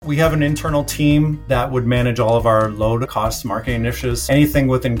We have an internal team that would manage all of our low-cost marketing initiatives. Anything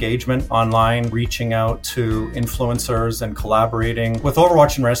with engagement online, reaching out to influencers and collaborating. With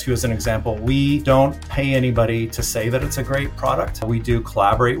Overwatch and Rescue as an example, we don't pay anybody to say that it's a great product. We do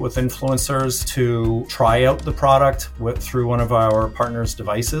collaborate with influencers to try out the product through one of our partners'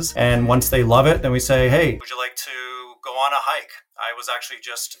 devices. And once they love it, then we say, hey, would you like to go on a hike? I was actually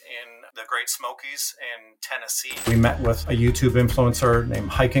just in the Great Smokies in Tennessee. We met with a YouTube influencer named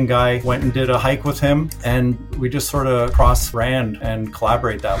Hiking Guy, went and did a hike with him, and we just sort of cross-brand and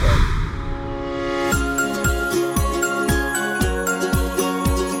collaborate that way.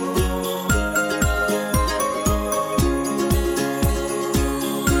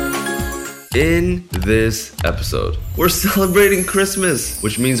 In this episode, we're celebrating Christmas,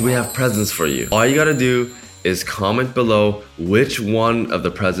 which means we have presents for you. All you gotta do is comment below which one of the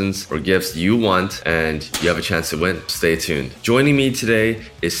presents or gifts you want, and you have a chance to win. Stay tuned. Joining me today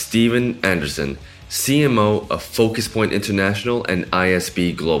is Steven Anderson, CMO of Focus Point International and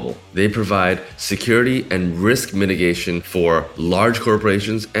ISB Global. They provide security and risk mitigation for large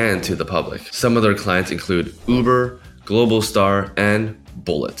corporations and to the public. Some of their clients include Uber, Global Star, and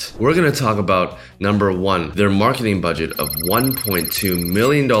Bullet. We're going to talk about number one, their marketing budget of $1.2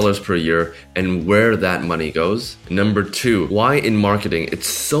 million per year and where that money goes. Number two, why in marketing it's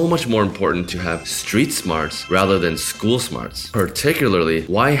so much more important to have street smarts rather than school smarts. Particularly,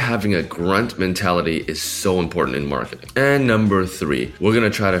 why having a grunt mentality is so important in marketing. And number three, we're going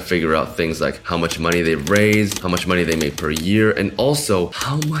to try to figure out things like how much money they've raised, how much money they make per year, and also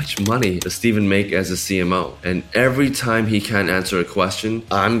how much money does Steven make as a CMO. And every time he can't answer a question,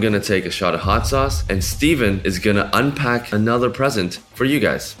 I'm gonna take a shot of hot sauce and Steven is gonna unpack another present for you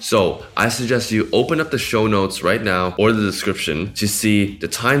guys. So I suggest you open up the show notes right now or the description to see the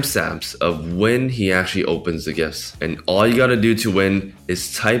timestamps of when he actually opens the gifts. And all you gotta do to win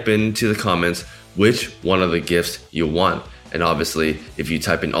is type into the comments which one of the gifts you want. And obviously, if you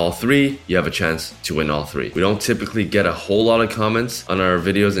type in all three, you have a chance to win all three. We don't typically get a whole lot of comments on our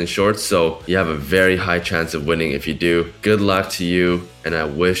videos and shorts, so you have a very high chance of winning if you do. Good luck to you, and I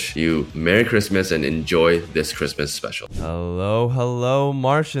wish you Merry Christmas and enjoy this Christmas special. Hello,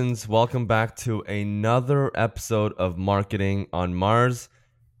 Martians. Welcome back to another episode of Marketing on Mars.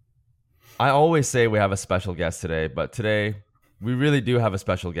 I always say we have a special guest today, but today we really do have a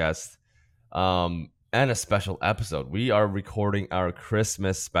special guest. And a special episode. We are recording our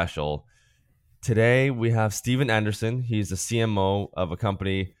Christmas special. Today we have Steven Anderson. He's the CMO of a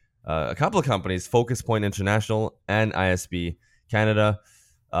company, a couple of companies, Focus Point International and ISB Canada.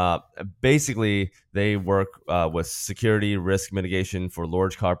 Basically, they work with security risk mitigation for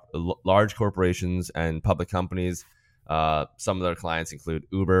large corporations and public companies. Some of their clients include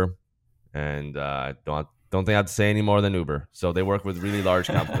Uber, and don't think I have to say any more than Uber. So they work with really large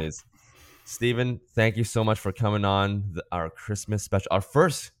companies. Steven, thank you so much for coming on our Christmas special, our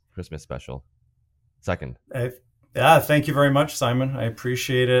first Christmas special. Second. Yeah, thank you very much, Simon. I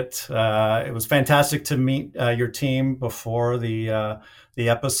appreciate it. It was fantastic to meet your team before the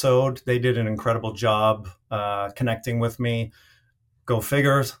episode. They did an incredible job connecting with me. Go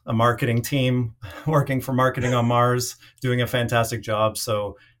figure, a marketing team working for Marketing on Mars, doing a fantastic job.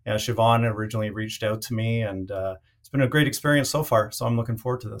 So yeah, Siobhan originally reached out to me, and it's been a great experience so far. So I'm looking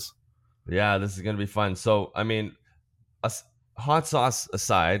forward to this. Yeah, this is going to be fun. So, I mean, hot sauce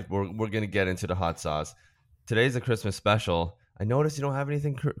aside, we're going to get into the hot sauce. Today's a Christmas special. I noticed you don't have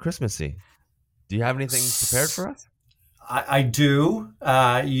anything Christmassy. Do you have anything prepared for us? I do.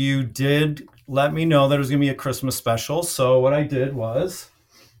 You did let me know that it was going to be a Christmas special. So what I did was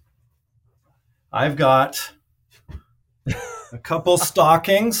I've got a couple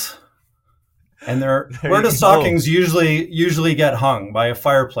stockings. And where the stockings usually get hung by a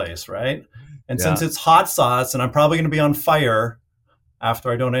fireplace, right? And since it's hot sauce and I'm probably going to be on fire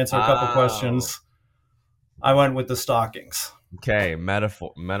after I don't answer a couple questions, I went with the stockings. Okay,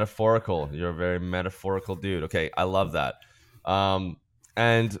 metaphorical. You're a very metaphorical dude. Okay, I love that.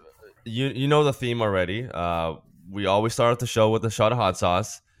 And you know the theme already. We always start the show with a shot of hot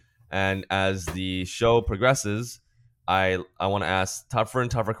sauce, and as the show progresses, I want to ask tougher and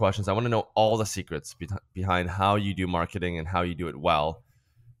tougher questions. I want to know all the secrets behind how you do marketing and how you do it well.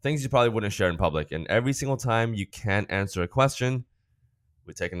 Things you probably wouldn't share in public. And every single time you can't answer a question,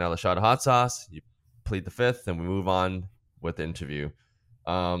 we take another shot of hot sauce, you plead the fifth, and we move on with the interview.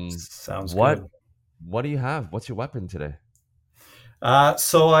 Sounds good. What do you have? What's your weapon today?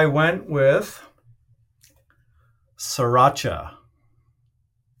 So I went with sriracha.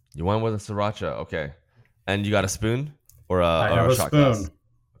 You went with a sriracha, okay. And you got a spoon or I have shot a spoon. glass?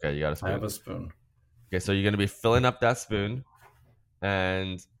 Okay, you got a spoon. I have a spoon. Okay, so you're going to be filling up that spoon.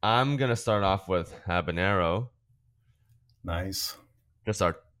 And I'm gonna start off with habanero. Nice. Just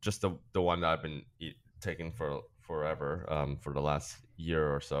the one that I've been taking for forever, for the last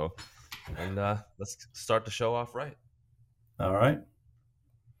year or so. And let's start the show off right. All right.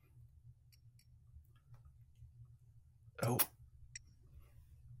 Oh.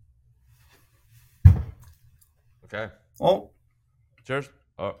 Okay. Oh, Cheers.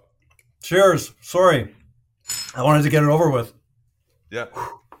 Oh. cheers. Sorry. I wanted to get it over with. Yeah.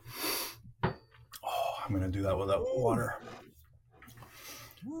 Oh, I'm going to do that without water.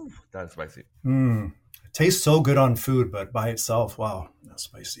 That's spicy. It tastes so good on food, but by itself, wow, that's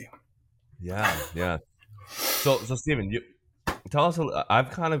spicy. Yeah. So Steven, you tell us.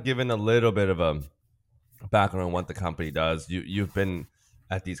 I've kind of given a little bit of a background on what the company does. You've been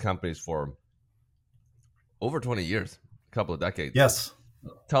at these companies for over 20 years, a couple of decades. Yes.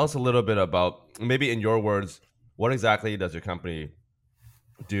 Tell us a little bit about, maybe in your words, what exactly does your company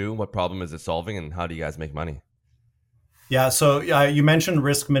do? What problem is it solving, and how do you guys make money? Yeah. So you mentioned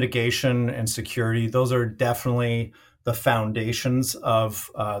risk mitigation and security. Those are definitely the foundations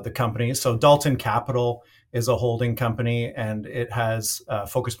of the company. So Dalton Capital is a holding company, and it has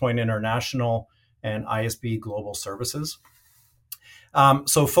Focus Point International and ISB Global Services.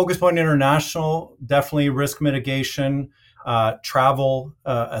 So Focus Point International, definitely risk mitigation, travel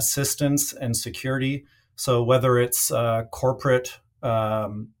assistance, and security. So whether it's corporate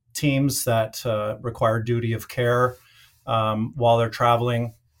teams that require duty of care while they're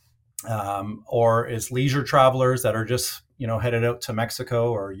traveling, or it's leisure travelers that are just headed out to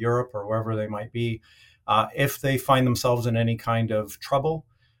Mexico or Europe or wherever they might be, if they find themselves in any kind of trouble,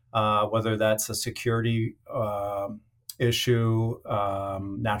 whether that's a security issue,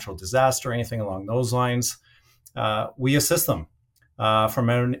 natural disaster, anything along those lines, we assist them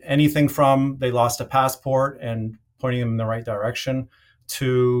from anything from they lost a passport and pointing them in the right direction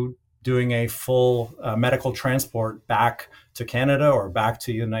to doing a full medical transport back to Canada or back to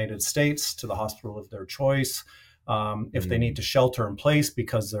the United States to the hospital of their choice. If they need to shelter in place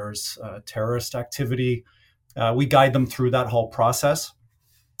because there's terrorist activity, we guide them through that whole process.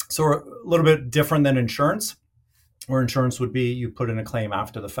 So we're a little bit different than insurance, where insurance would be you put in a claim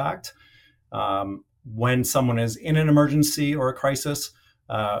after the fact. When someone is in an emergency or a crisis,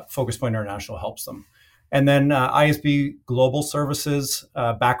 Focus Point International helps them. And then ISB Global Services,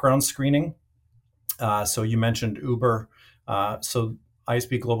 background screening. So you mentioned Uber. So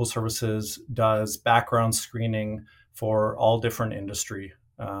ISB Global Services does background screening for all different industry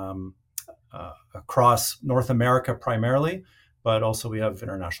across North America primarily, but also we have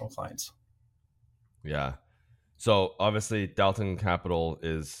international clients. Yeah. So obviously Dalton Capital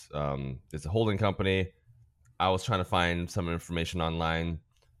is a holding company. I was trying to find some information online.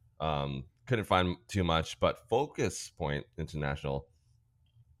 Couldn't find too much, but Focus Point International,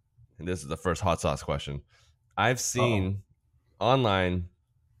 and this is the first hot sauce question. I've seen online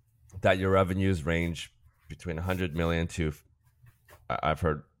that your revenues range between 100 million to, I've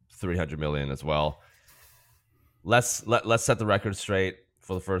heard 300 million as well. Let's set the record straight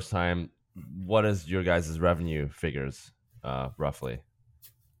for the first time. What is your guys' revenue figures roughly?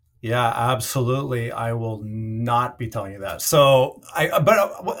 Yeah, absolutely. I will not be telling you that. So, I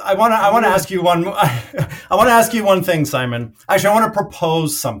want to ask you one. I want to ask you one thing, Simon. Actually, I want to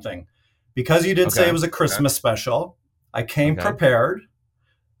propose something, because you did say it was a Christmas special. I came prepared.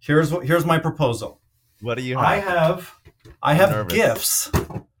 Here's my proposal. What do you have? I have gifts.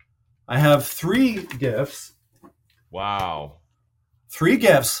 I have 3 gifts. Wow. 3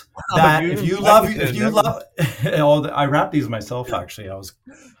 gifts that if you love, I wrapped these myself. Actually, I was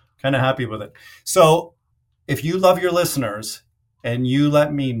kind of happy with it. So if you love your listeners and you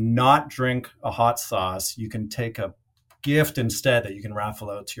let me not drink a hot sauce, you can take a gift instead that you can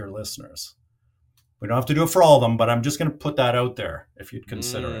raffle out to your listeners. We don't have to do it for all of them, but I'm just going to put that out there if you'd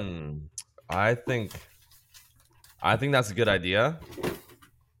consider it. I think that's a good idea.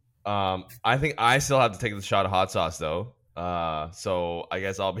 I think I still have to take the shot of hot sauce though. So I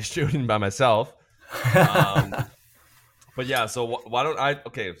guess I'll be shooting by myself. But yeah, so why don't I?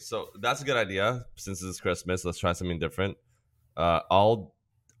 Okay, so that's a good idea. Since it's Christmas, let's try something different. I'll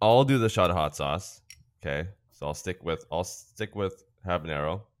do the shot of hot sauce. Okay, so I'll stick with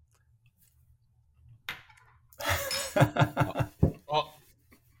habanero.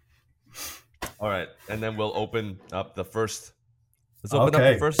 All right, and then we'll open up the first. Let's open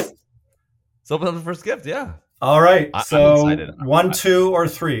up the first. Let's open up the first gift. Yeah. All right. So I'm excited. 1, 2, or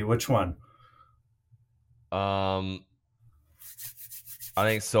 3? Which one? I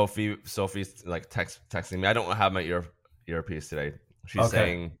think Sophie's like texting me. I don't have my earpiece today. She's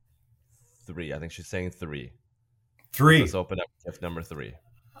saying 3. I think she's saying 3. Let's 3. open up gift number 3.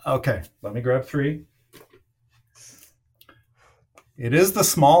 Okay, let me grab 3. It is the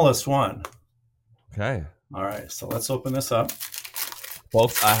smallest one. Okay. All right, so let's open this up.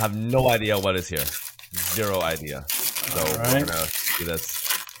 Folks, I have no idea what is here. Zero idea. So All we're right. going to do this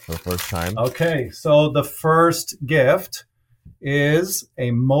for the first time. Okay, so the first gift is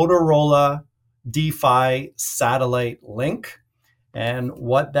a Motorola DeFi satellite link. And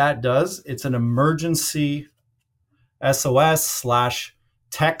what that does, it's an emergency SOS/text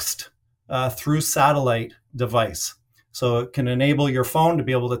through satellite device. So it can enable your phone to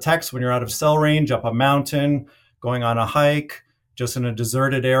be able to text when you're out of cell range, up a mountain, going on a hike, just in a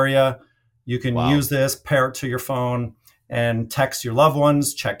deserted area. You can use this, pair it to your phone, and text your loved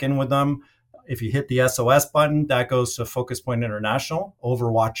ones, check in with them. If you hit the SOS button, that goes to Focus Point International,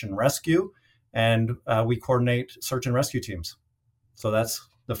 Overwatch and Rescue, and we coordinate search and rescue teams. So that's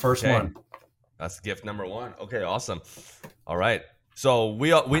the first one. That's gift number 1. Okay, awesome. All right. So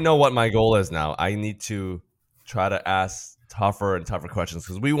we know what my goal is now. I need to try to ask tougher and tougher questions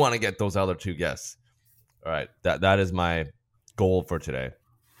because we want to get those other 2 guests. All right. That is my goal for today.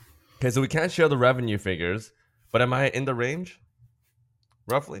 Okay, so we can't share the revenue figures, but am I in the range?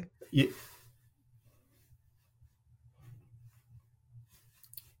 Roughly? Yeah.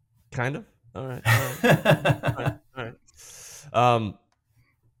 Kind of. All right. All right.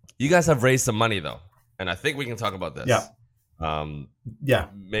 You guys have raised some money though, and I think we can talk about this. Yeah.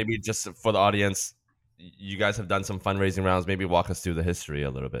 Maybe just for the audience, you guys have done some fundraising rounds. Maybe walk us through the history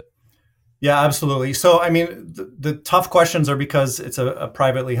a little bit. Yeah, absolutely. So, I mean, the tough questions are because it's a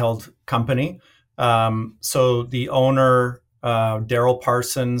privately held company. So the owner, Daryl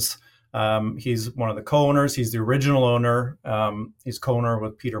Parsons, he's one of the co-owners. He's the original owner. He's co-owner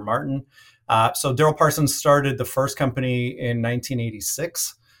with Peter Martin. So Daryl Parsons started the first company in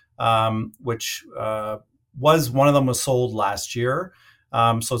 1986, which was one of them was sold last year.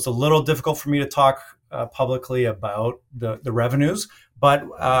 So it's a little difficult for me to talk publicly about the revenues. But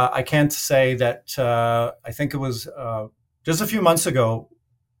I can't say that I think it was just a few months ago,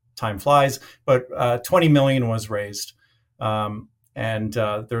 time flies, but 20 million was raised. And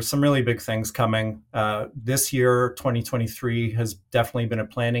there's some really big things coming. This year, 2023, has definitely been a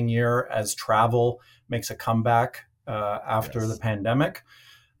planning year as travel makes a comeback after the pandemic.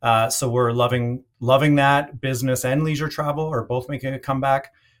 So we're loving that. Business and leisure travel are both making a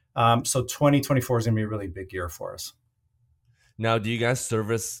comeback. So 2024 is going to be a really big year for us. Now, do you guys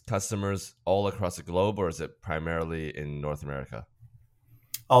service customers all across the globe, or is it primarily in North America?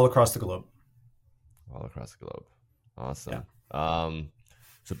 All across the globe. All across the globe. Awesome. Yeah.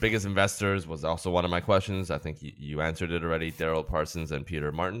 So biggest investors was also one of my questions. I think you answered it already. Daryl Parsons and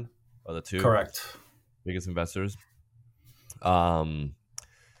Peter Martin are the 2 correct biggest investors. I'm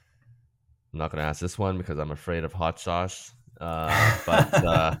not going to ask this one because I'm afraid of hot sauce.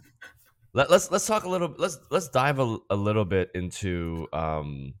 But let's talk a little. Let's dive a little bit into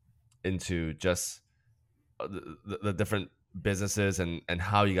just the different businesses and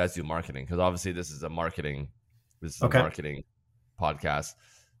how you guys do marketing, because obviously this is a marketing podcast.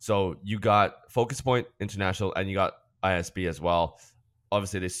 So you got Focus Point International and you got ISB as well.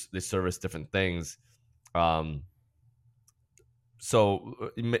 Obviously they service different things. So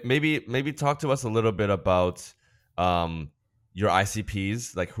maybe talk to us a little bit about your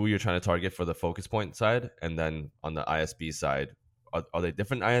ICPs, like who you're trying to target for the Focus Point side, and then on the ISB side, are they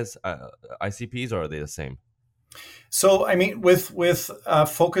different ICPs or are they the same? So, I mean, with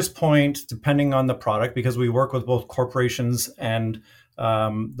Focus Point, depending on the product, because we work with both corporations and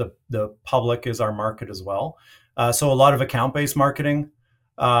the public is our market as well. So a lot of account-based marketing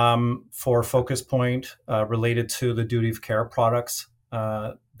for Focus Point related to the duty of care products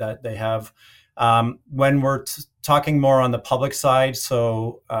that they have. When we're talking more on the public side,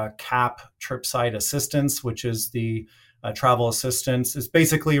 so CAP, Trip Site Assistance, which is the travel assistance, is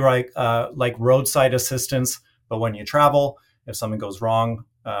basically like roadside assistance. But when you travel, if something goes wrong,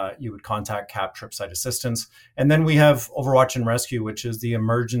 you would contact CAP Trip Site Assistance. And then we have Overwatch and Rescue, which is the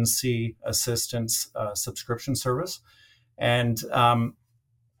emergency assistance subscription service. And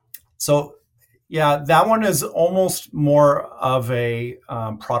so, yeah, that one is almost more of a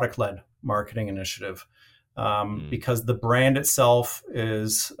product-led marketing initiative because the brand itself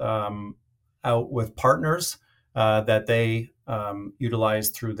is out with partners that they utilize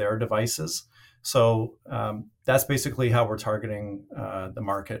through their devices. So that's basically how we're targeting the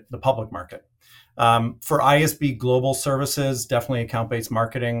market, the public market. For ISB Global Services, definitely account-based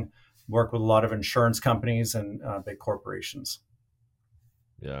marketing, work with a lot of insurance companies and big corporations.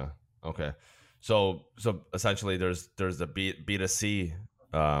 Yeah. Okay. So essentially there's the B2C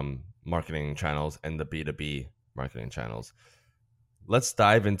marketing channels and the B2B marketing channels. Let's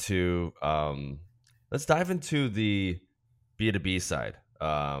dive into the B2B side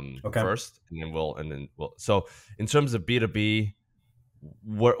Okay. first, and then we'll. So in terms of B2B,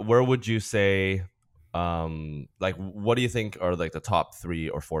 where would you say, like, what do you think are like the top 3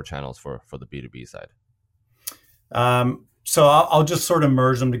 or 4 channels for the B2B side? So I'll just sort of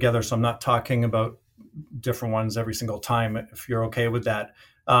merge them together. So I'm not talking about different ones every single time, if you're okay with that.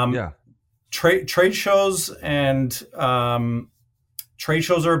 Um, Yeah. trade shows and trade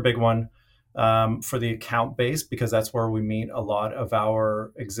shows are a big one for the account base, because that's where we meet a lot of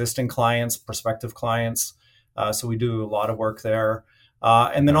our existing clients, prospective clients. So we do a lot of work there.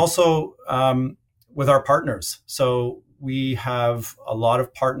 And then Okay. also with our partners. So we have a lot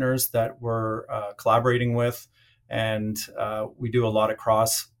of partners that we're collaborating with, and we do a lot of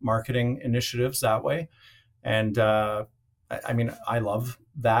cross marketing initiatives that way. And I mean, I love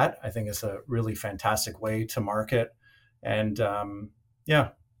that. I think it's a really fantastic way to market. And yeah,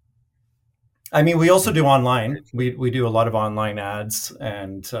 I mean, we also do online. We do a lot of online ads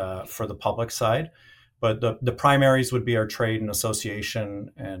and for the public side, but the primaries would be our trade and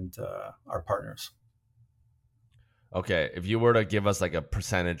association and our partners. Okay. If you were to give us like a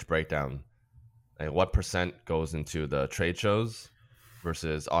percentage breakdown, like what percent goes into the trade shows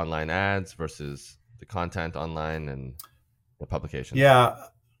versus online ads versus the content online and the publications? Yeah.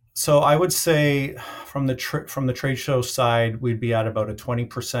 So I would say from from the trade show side, we'd be at about a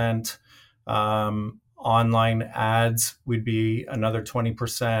 20%. Online ads, we'd be another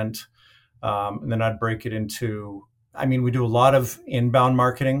 20%. And then I'd break it into, I mean, we do a lot of inbound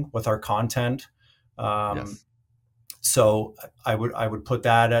marketing with our content. Um, Yes. so I would put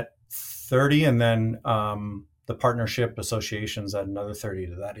that at 30, and then the partnership associations at another 30.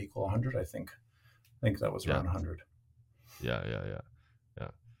 Did that equal 100? I think that was Yeah. around 100. Yeah.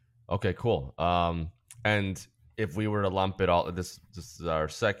 Okay, cool. And if we were to lump it all, this is our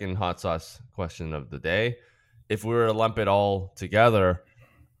second hot sauce question of the day. If we were to lump it all together,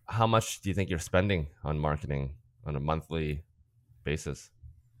 how much do you think you're spending on marketing on a monthly basis?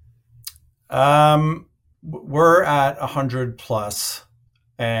 We're at 100 plus,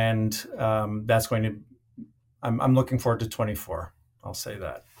 and that's going to. I'm looking forward to 24. I'll say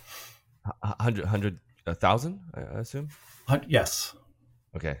that. 100,000, I assume. Yes.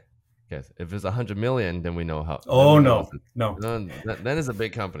 Okay. Okay. If it's 100 million, then we know how. Then Oh we know no, no. then it's a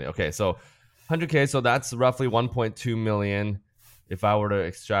big company. Okay, so 100K. So that's roughly 1.2 million. If I were to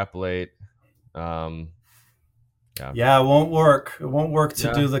extrapolate, um, yeah, Yeah, it won't work. It won't work to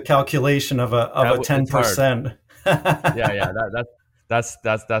yeah, do the calculation of a ten it's hard. percent. Yeah.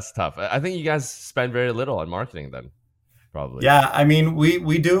 That's tough. I think you guys spend very little on marketing then, probably. Yeah, I mean,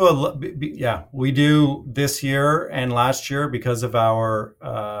 we do yeah, we do this year and last year because of our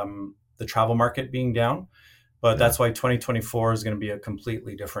the travel market being down, but Yeah. that's why 2024 is going to be a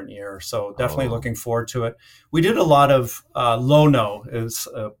completely different year. So definitely Oh, looking forward to it. We did a lot of low no is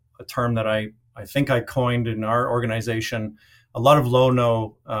a term that I think I coined in our organization. A lot of low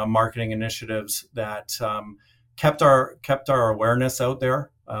no marketing initiatives that kept our awareness out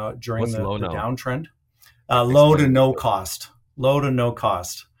there during what's the low now? downtrend. Low to Explain no cost, low to no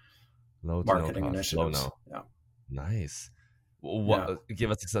cost low to no marketing cost. Low initiatives. no. Yeah, Nice. yeah. What? Give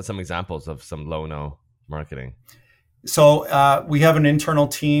us some examples of some low no marketing. So we have an internal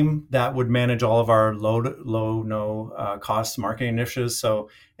team that would manage all of our low no cost marketing initiatives. So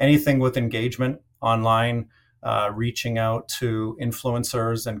anything with engagement online, reaching out to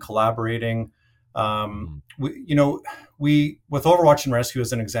influencers and collaborating. Mhm. We with Overwatch and Rescue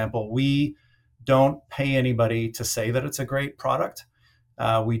as an example, we don't pay anybody to say that it's a great product.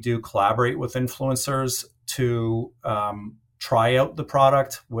 We do collaborate with influencers to try out the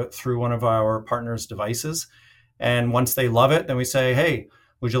product through one of our partners' devices. And once they love it, then we say, hey,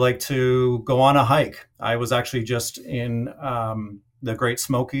 would you like to go on a hike? I was actually just in the Great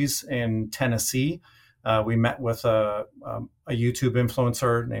Smokies in Tennessee. We met with a YouTube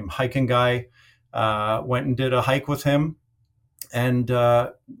influencer named Hiking Guy, went and did a hike with him. And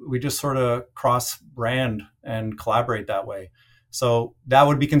we just sort of cross brand and collaborate that way. So that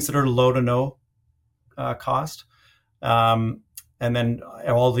would be considered a low to no cost. Um, and then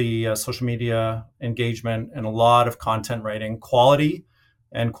all the social media engagement and a lot of content writing, quality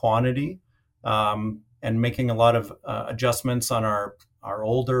and quantity, and making a lot of adjustments on our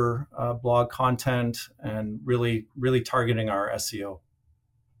older blog content, and really targeting our SEO.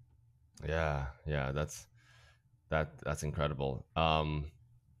 Yeah, that's incredible.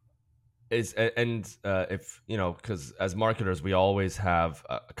 Is and if you know, because as marketers, we always have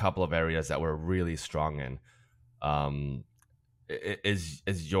a couple of areas that we're really strong in. Um, is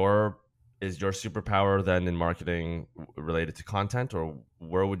your is your superpower then in marketing related to content, or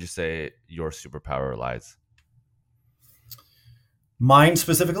where would you say your superpower lies? Mine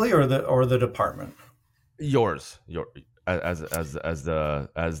specifically, or the department? Yours, your as the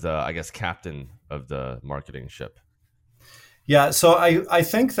I guess captain of the marketing ship. Yeah, so I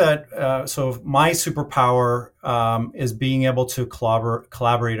think that so my superpower is being able to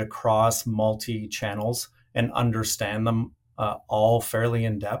collaborate across multi channels and understand them all fairly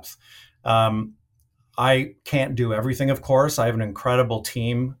in depth. Um, I can't do everything, of course. I have an incredible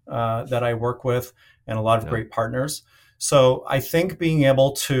team that I work with and a lot of Yeah. great partners. So I think being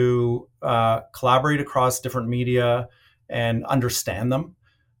able to collaborate across different media and understand them,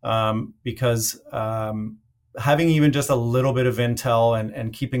 because having even just a little bit of intel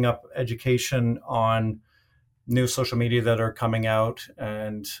and keeping up education on new social media that are coming out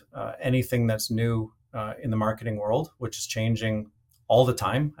and anything that's new in the marketing world, which is changing all the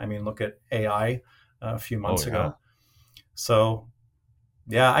time. I mean, look at AI a few Oh months yeah. ago. So,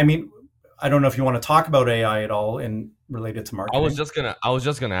 yeah, I mean, I don't know if you want to talk about AI at all in related to marketing. I was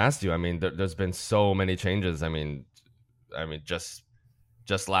just gonna ask you. I mean, there's been so many changes. I mean, just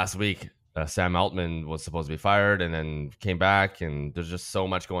last week, Sam Altman was supposed to be fired and then came back, and there's just so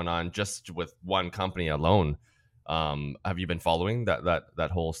much going on just with one company alone. Have you been following that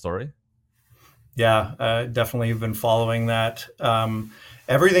whole story? Yeah, definitely have been following that.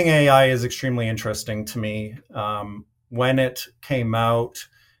 Everything AI is extremely interesting to me. When it came out,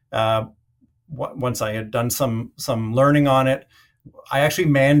 uh, once I had done some learning on it, I actually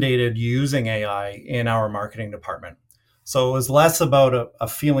mandated using AI in our marketing department. So it was less about a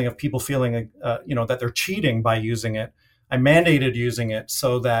feeling of people feeling, that they're cheating by using it. I mandated using it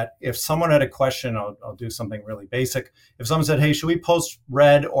so that if someone had a question, I'll do something really basic. If someone said, "Hey, should we post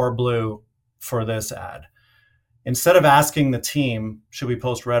red or blue for this ad?" Instead of asking the team, "Should we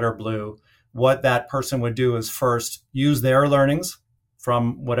post red or blue?" what that person would do is first use their learnings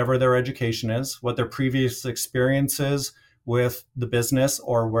from whatever their education is, what their previous experience is with the business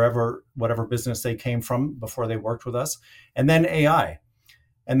or whatever business they came from before they worked with us, and then AI.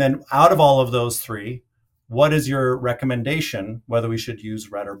 And then out of all of those three, what is your recommendation whether we should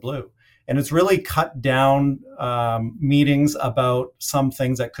use red or blue? And it's really cut down meetings about some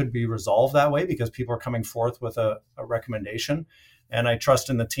things that could be resolved that way because people are coming forth with a recommendation. And I trust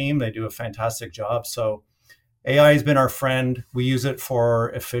in the team; they do a fantastic job. So AI has been our friend. We use it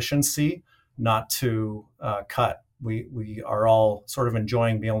for efficiency, not to cut. We are all sort of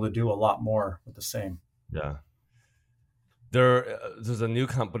enjoying being able to do a lot more with the same. Yeah. There's a new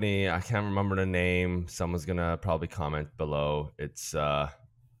company. I can't remember the name. Someone's gonna probably comment below. It's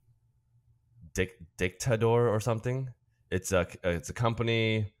Dictador or something. It's a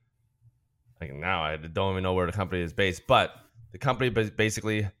company. Like now, I don't even know where the company is based, but the company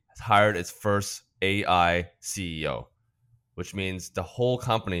basically has hired its first AI CEO, which means the whole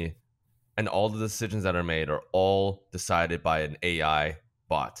company and all the decisions that are made are all decided by an AI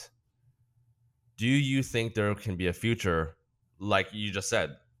bot. Do you think there can be a future, like you just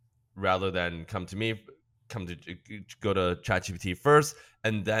said, rather than come to go to ChatGPT first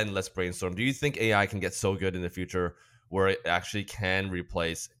and then let's brainstorm? Do you think AI can get so good in the future where it actually can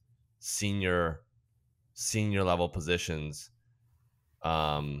replace senior level positions?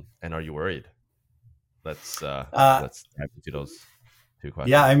 And are you worried? Let's Uh, let's dive into those two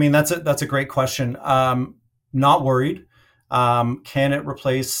Yeah, I questions. mean that's a great question. Not worried. Can it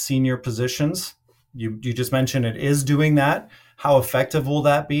replace senior positions? You just mentioned it is doing that. How effective will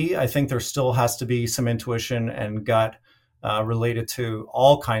that be? I think there still has to be some intuition and gut related to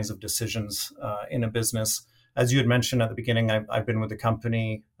all kinds of decisions in a business. As you had mentioned at the beginning, I've been with the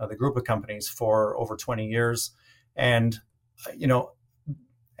company, the group of companies, for over 20 years, and you know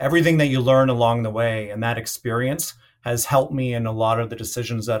everything that you learn along the way and that experience has helped me in a lot of the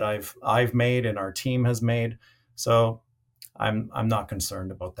decisions that I've made and our team has made. So I'm not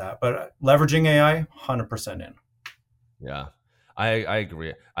concerned about that. But leveraging AI, 100% in. Yeah, I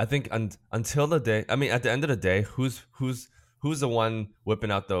agree. I think until the day, I mean, at the end of the day, who's the one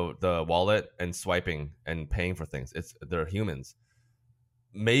whipping out the wallet and swiping and paying for things? They're humans.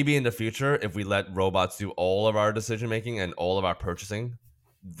 Maybe in the future, if we let robots do all of our decision making and all of our purchasing,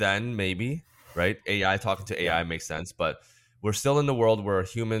 then maybe, right? AI talking to Yeah. AI makes sense, but we're still in the world where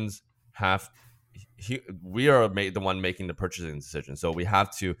humans have we are the one making the purchasing decision. So we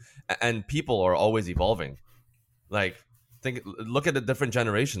have to, and people are always evolving. Like look at the different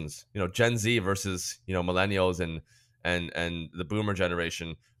generations, Gen Z versus, millennials and the boomer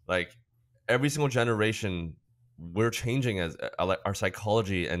generation. Like every single generation, we're changing as our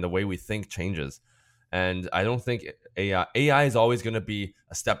psychology and the way we think changes. And I don't think AI is always going to be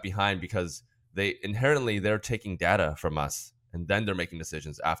a step behind because they're taking data from us and then they're making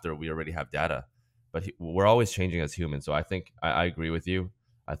decisions after we already have data. But we're always changing as humans. So I think I agree with you.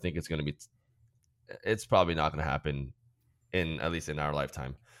 I think it's probably not going to happen at least in our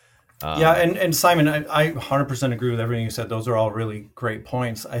lifetime. Yeah, and Simon, I 100% agree with everything you said. Those are all really great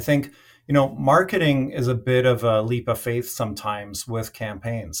points. I think, marketing is a bit of a leap of faith sometimes with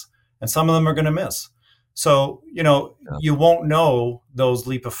campaigns, and some of them are going to miss. So, you won't know those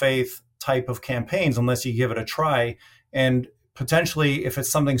leap of faith type of campaigns unless you give it a try. And potentially, if it's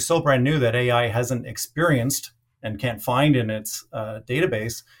something so brand new that AI hasn't experienced and can't find in its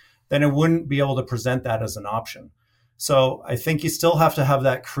database, then it wouldn't be able to present that as an option. So I think you still have to have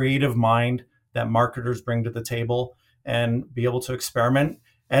that creative mind that marketers bring to the table and be able to experiment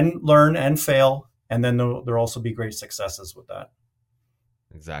and learn and fail. And then there'll also be great successes with that.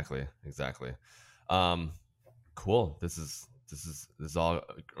 Exactly. Cool. This is all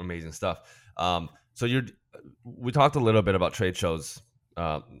amazing stuff. So we talked a little bit about trade shows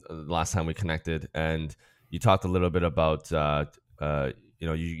last time we connected, and you talked a little bit about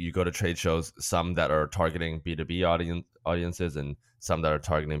you go to trade shows, some that are targeting B2B audiences and some that are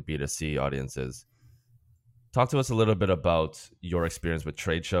targeting B2C audiences. Talk to us a little bit about your experience with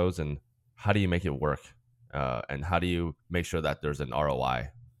trade shows and how do you make it work, and how do you make sure that there's an ROI,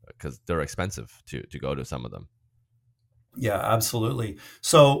 because they're expensive to go to some of them. Yeah, absolutely.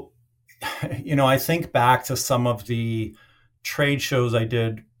 So, I think back to some of the trade shows I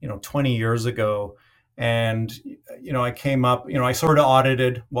did, 20 years ago. And, I came up, I sort of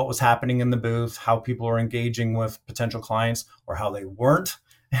audited what was happening in the booth, how people were engaging with potential clients or how they weren't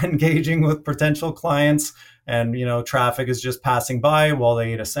engaging with potential clients. And, traffic is just passing by while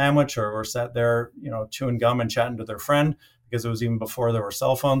they ate a sandwich or were sat there, chewing gum and chatting to their friend, because it was even before there were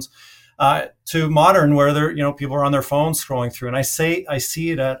cell phones, to modern where people are on their phones scrolling through. And I see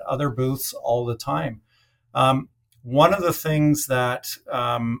it at other booths all the time. One of the things that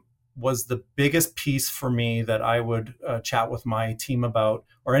was the biggest piece for me that I would chat with my team about,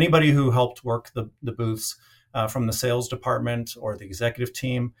 or anybody who helped work the booths from the sales department or the executive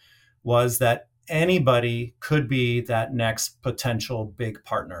team, was that anybody could be that next potential big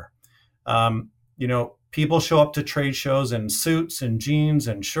partner. People show up to trade shows in suits and jeans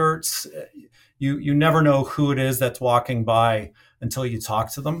and shirts. You never know who it is that's walking by until you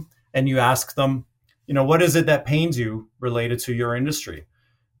talk to them and you ask them, what is it that pains you related to your industry?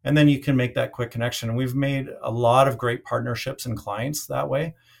 And then you can make that quick connection. And we've made a lot of great partnerships and clients that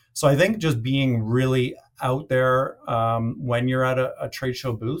way. So I think just being really out there when you're at a trade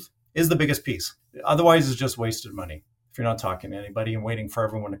show booth is the biggest piece. Otherwise, it's just wasted money if you're not talking to anybody and waiting for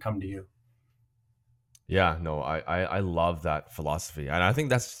everyone to come to you. Yeah, no, I love that philosophy. And I think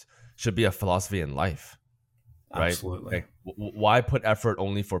that should be a philosophy in life, right? Absolutely. Like, why put effort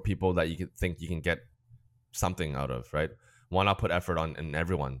only for people that you think you can get something out of, right? Why not put effort in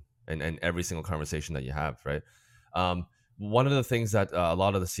everyone and every single conversation that you have, right? One of the things that a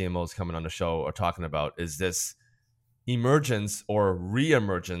lot of the CMOs coming on the show are talking about is this emergence or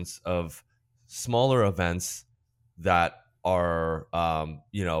re-emergence of smaller events that are,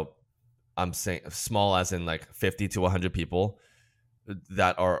 I'm saying small as in like 50 to 100 people,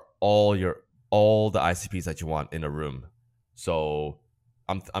 that are all the ICPs that you want in a room. So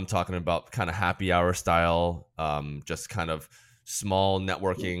I'm talking about kind of happy hour style, just kind of small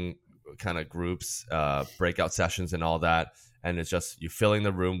networking kind of groups, breakout sessions and all that. And it's just you filling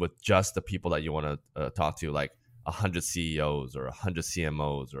the room with just the people that you want to talk to, like 100 CEOs or 100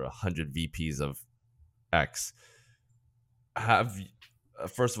 CMOs or 100 VPs of X.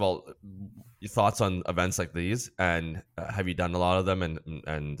 First of all, your thoughts on events like these, and have you done a lot of them?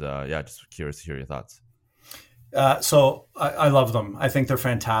 And just curious to hear your thoughts. So I love them. I think they're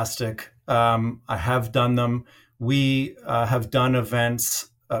fantastic. I have done them. We have done events,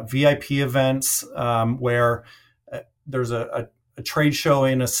 VIP events, where there's a trade show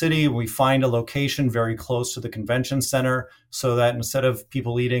in a city. We find a location very close to the convention center so that instead of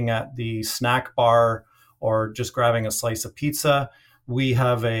people eating at the snack bar or just grabbing a slice of pizza, we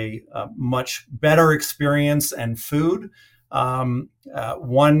have a much better experience and food. One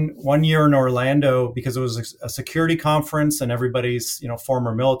year in Orlando, because it was a security conference and everybody's,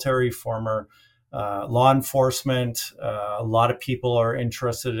 former military, former law enforcement, a lot of people are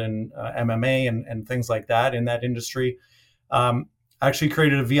interested in MMA and things like that in that industry. I actually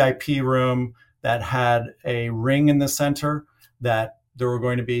created a VIP room that had a ring in the center that there were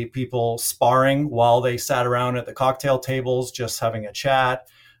going to be people sparring while they sat around at the cocktail tables, just having a chat.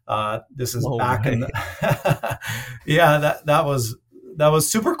 This is back in the that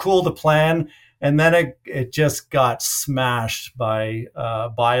was super cool to plan. and then it just got smashed by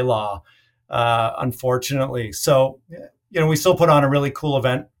bylaw, unfortunately. So we still put on a really cool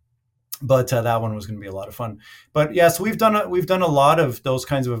event, but that one was going to be a lot of fun. But yes, we've done a lot of those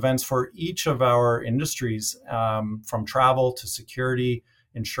kinds of events for each of our industries, from travel to security,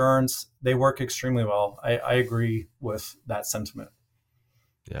 insurance. They work extremely well. I agree with that sentiment.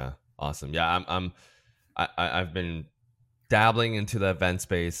 Yeah, awesome. Yeah, I've been dabbling into the event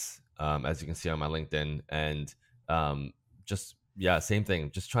space, as you can see on my LinkedIn, and just same thing.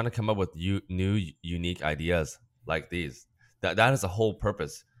 Just trying to come up with new, unique ideas like these. That is the whole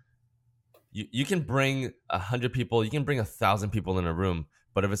purpose. You can bring 100 people, you can bring 1,000 people in a room,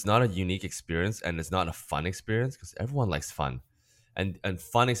 but if it's not a unique experience and it's not a fun experience, because everyone likes fun, and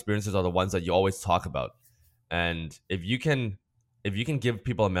fun experiences are the ones that you always talk about. And if you can give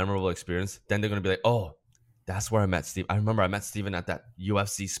people a memorable experience, then they're gonna be like, oh, that's where I met Steve. I remember I met Steven at that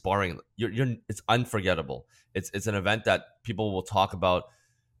UFC sparring. It's unforgettable. It's an event that people will talk about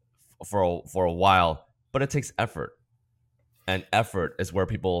for a while, but it takes effort. And effort is where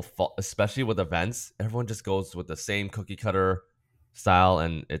people fall, especially with events. Everyone just goes with the same cookie cutter style,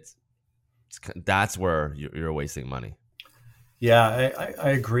 and that's where you're wasting money. Yeah, I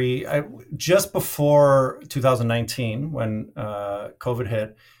agree. Just before 2019, when COVID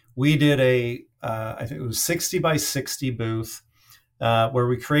hit, we did I think it was 60 by 60 booth, where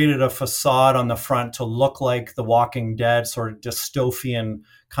we created a facade on the front to look like the Walking Dead, sort of dystopian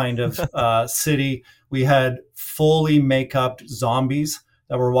kind of city. We had fully make-up zombies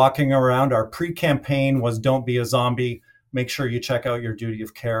that were walking around. Our pre-campaign was "Don't be a zombie. Make sure you check out your duty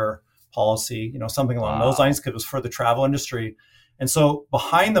of care policy." Something along those lines, because it was for the travel industry. And so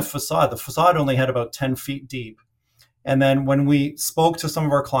behind the facade only had about 10 feet deep. And then when we spoke to some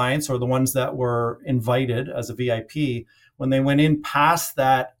of our clients, or the ones that were invited as a VIP, when they went in past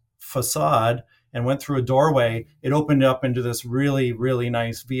that facade and went through a doorway, it opened up into this really, really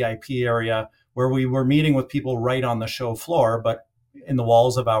nice VIP area where we were meeting with people right on the show floor, but in the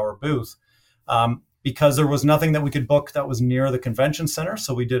walls of our booth. Because there was nothing that we could book that was near the convention center.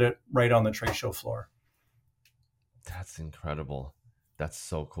 So we did it right on the trade show floor. That's incredible. That's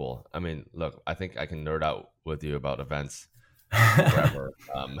so cool. I mean, look, I think I can nerd out with you about events forever.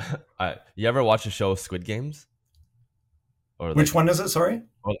 You ever watch the show Squid Games? Or which one is it? Sorry?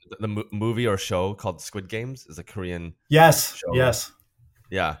 Or the movie or show called Squid Games is a Korean Yes. show. Yes.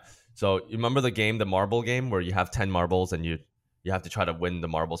 Yeah. So you remember the game, the marble game, where you have 10 marbles and you have to try to win the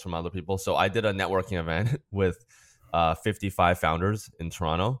marbles from other people. So I did a networking event with 55 founders in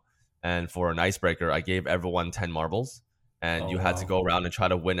Toronto. And for an icebreaker, I gave everyone 10 marbles. And you had to go around and try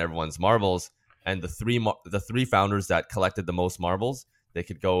to win everyone's marbles. And the three founders that collected the most marbles, they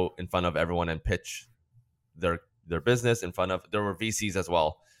could go in front of everyone and pitch their business in front of. There were VCs as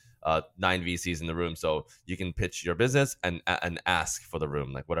well, 9 VCs in the room, so you can pitch your business and ask for the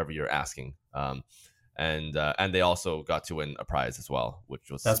room, like whatever you're asking. And they also got to win a prize as well, which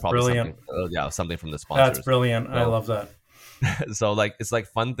was probably brilliant. Something from the sponsors. That's brilliant. So, I love that. So like it's like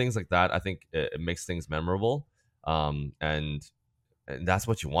fun things like that. I think it makes things memorable. And that's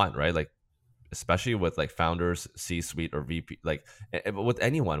what you want, right? Like, especially with like founders, C-suite, or VP, like with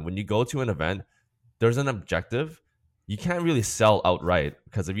anyone, when you go to an event, there's an objective. You can't really sell outright,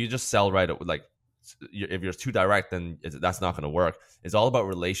 because if you just sell right, like if you're too direct, then that's not going to work. It's all about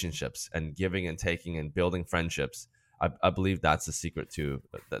relationships and giving and taking and building friendships. I believe that's the secret too.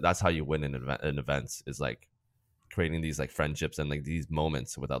 That's how you win in events, is like creating these like friendships and like these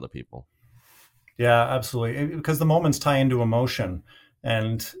moments with other people. Yeah, absolutely. Because the moments tie into emotion.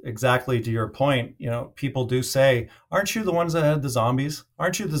 And exactly to your point, people do say, aren't you the ones that had the zombies?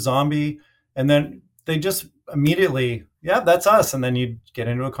 Aren't you the zombie? And then they just immediately, yeah, that's us. And then you get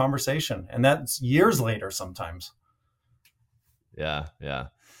into a conversation, and that's years later sometimes. Yeah. Yeah.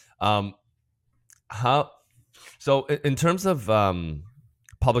 So in terms of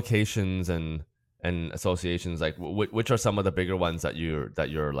publications and associations, like which are some of the bigger ones that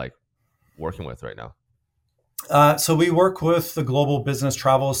you're like working with right now? So we work with the Global Business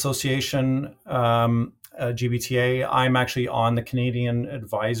Travel Association, GBTA. I'm actually on the Canadian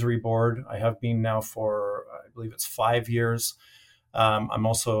Advisory Board. I have been now for, I believe it's 5 years. I'm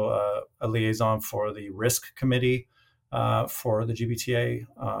also a liaison for the Risk Committee for the GBTA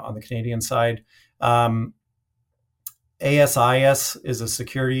on the Canadian side. ASIS is a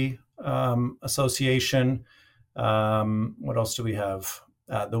security association. What else do we have?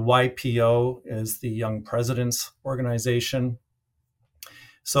 The YPO is the Young Presidents Organization.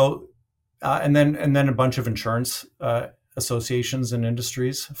 So, and then a bunch of insurance associations and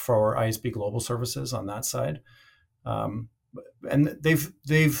industries for ISB Global Services on that side. And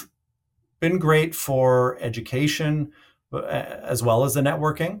they've been great for education as well as the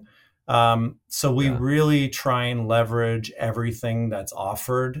networking. So we Yeah. really try and leverage everything that's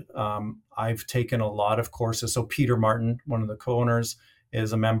offered. I've taken a lot of courses. So Peter Martin, one of the co-owners,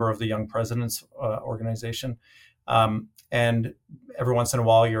 is a member of the Young Presidents organization. And every once in a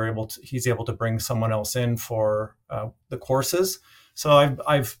while, he's able to bring someone else in for the courses. So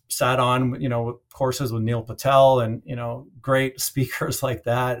I've sat on courses with Neil Patel and great speakers like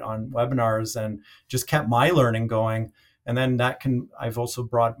that on webinars, and just kept my learning going. And then I've also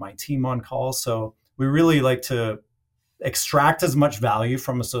brought my team on calls. So we really like to extract as much value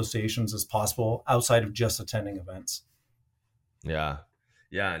from associations as possible outside of just attending events. Yeah.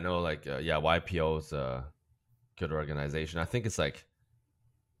 Yeah. No, like, YPO is a good organization. I think it's like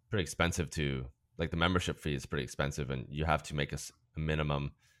pretty expensive the membership fee is pretty expensive, and you have to make a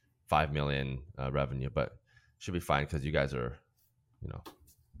minimum 5 million revenue, but should be fine because you guys are,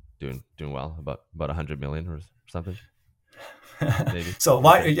 doing well, about 100 million or something. Maybe. So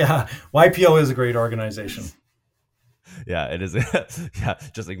YPO is a great organization. Yeah, it is. Yeah,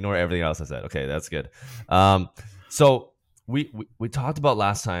 just ignore everything else I said. Okay, that's good. So we talked about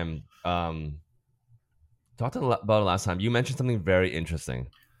last time. You mentioned something very interesting,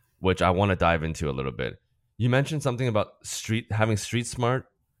 which I want to dive into a little bit. You mentioned something about having street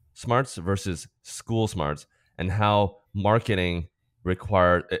smarts versus school smarts, and how marketing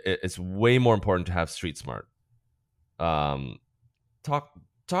it's way more important to have street smart. Talk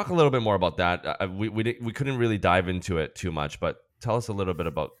a little bit more about that. We couldn't really dive into it too much, but tell us a little bit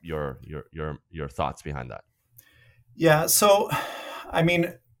about your thoughts behind that. Yeah. So, I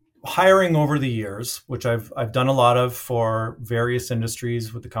mean, hiring over the years, which I've done a lot of for various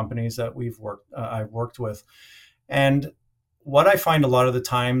industries with the companies that I've worked with, and what I find a lot of the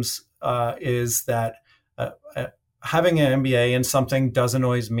times is that having an MBA in something doesn't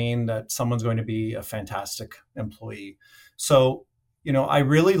always mean that someone's going to be a fantastic employee. So, I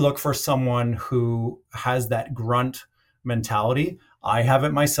really look for someone who has that grunt mentality. I have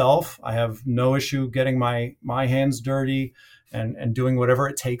it myself. I have no issue getting my hands dirty and doing whatever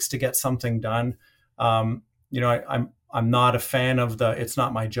it takes to get something done. I'm not a fan of the "it's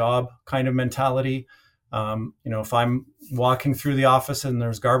not my job" kind of mentality. If I'm walking through the office and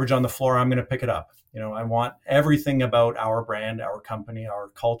there's garbage on the floor, I'm going to pick it up. I want everything about our brand, our company, our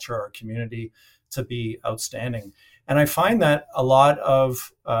culture, our community to be outstanding. And I find that a lot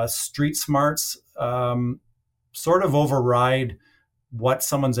of street smarts sort of override what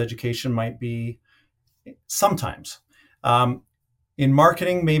someone's education might be sometimes. In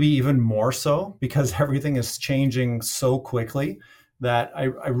marketing, maybe even more so, because everything is changing so quickly that I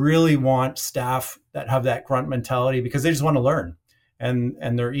really want staff that have that grunt mentality, because they just want to learn,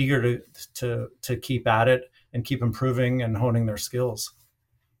 and they're eager to keep at it and keep improving and honing their skills.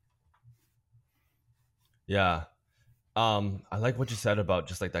 Yeah. I like what you said about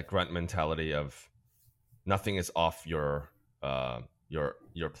just like that grunt mentality of nothing is off your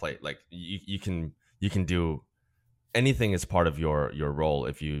plate. Like you can do anything as part of your role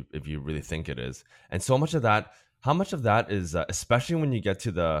if you really think it is. And so much of that, how much of that is especially when you get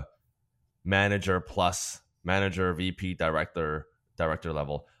to the manager, VP, director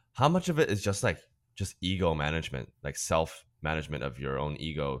level, how much of it is just ego management, like self management of your own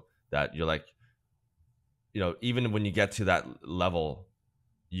ego, that you're like, even when you get to that level,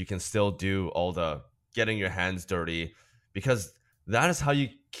 you can still do all the getting your hands dirty, because that is how you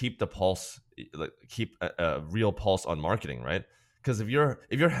keep the pulse, keep a real pulse on marketing, right? Because if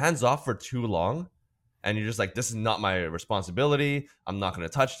you're hands off for too long and you're just like, this is not my responsibility, I'm not going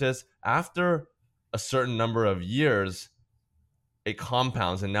to touch this, after a certain number of years, it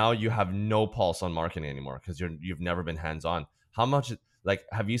compounds, and now you have no pulse on marketing anymore because you've never been hands on. How much,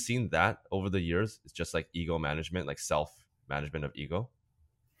 have you seen that over the years? It's just like ego management, like self management of ego.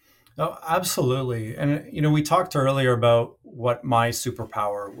 Oh, absolutely. And, we talked earlier about what my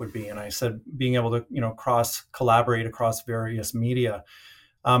superpower would be. And I said, being able to, collaborate across various media.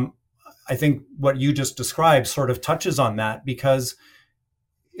 I think what you just described sort of touches on that, because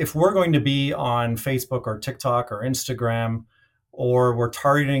if we're going to be on Facebook or TikTok or Instagram, or we're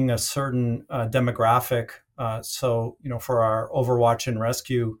targeting a certain demographic, for our Overwatch and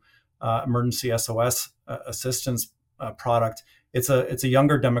Rescue emergency SOS assistance product, it's a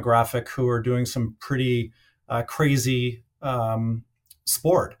younger demographic who are doing some pretty crazy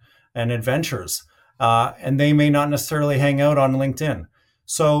sport and adventures, and they may not necessarily hang out on LinkedIn.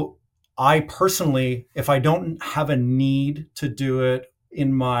 So I personally, if I don't have a need to do it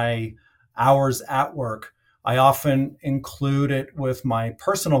in my hours at work, I often include it with my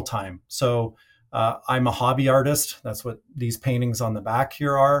personal time. So I'm a hobby artist. That's what these paintings on the back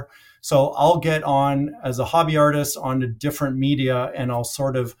here are. So I'll get on as a hobby artist onto different media and I'll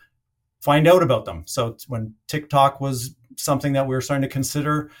sort of find out about them. So when TikTok was something that we were starting to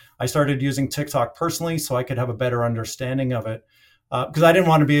consider, I started using TikTok personally so I could have a better understanding of it. Because I didn't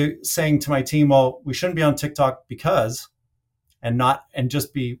want to be saying to my team, well, we shouldn't be on TikTok because, and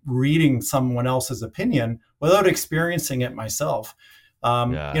just be reading someone else's opinion without experiencing it myself.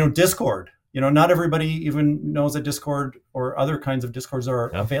 Discord, not everybody even knows that Discord or other kinds of Discords are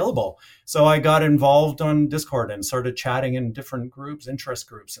available. So I got involved on Discord and started chatting in different groups, interest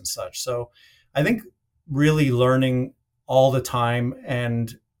groups and such. So I think really learning all the time,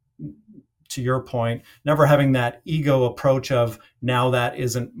 and to your point, never having that ego approach of now that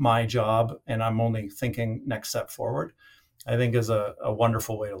isn't my job and I'm only thinking next step forward, I think is a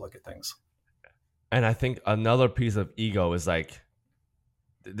wonderful way to look at things. And I think another piece of ego is like,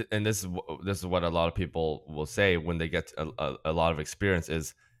 and this is what a lot of people will say when they get a lot of experience,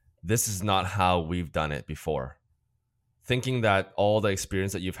 is this is not how we've done it before. Thinking that all the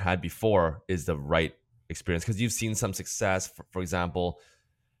experience that you've had before is the right experience because you've seen some success, for example.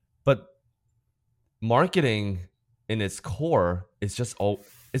 But marketing in its core is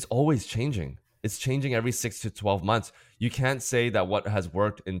it's always changing. It's changing every 6 to 12 months. You can't say that what has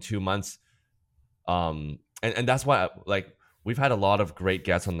worked in 2 months. And that's why we've had a lot of great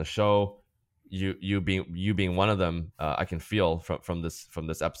guests on the show. You being one of them, I can feel from this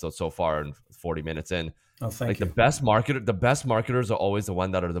episode so far and 40 minutes in. Oh, thank you. The best marketers are always the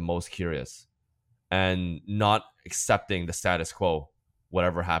ones that are the most curious and not accepting the status quo,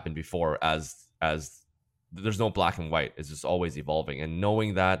 whatever happened before, as there's no black and white. It's just always evolving, and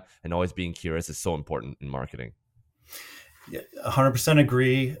knowing that and always being curious is so important in marketing. Yeah, 100%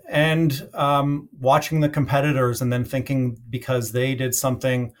 agree. And watching the competitors and then thinking because they did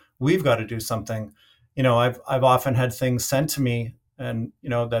something, we've got to do something. I've often had things sent to me and,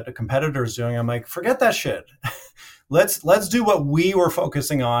 that a competitor is doing. I'm like, forget that shit. Let's do what we were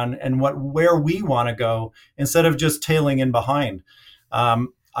focusing on and where we want to go instead of just tailing in behind.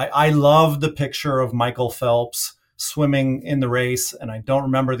 I love the picture of Michael Phelps swimming in the race. And I don't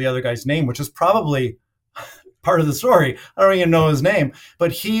remember the other guy's name, which is probably part of the story. I don't even know his name,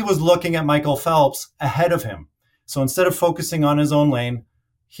 but he was looking at Michael Phelps ahead of him. So instead of focusing on his own lane,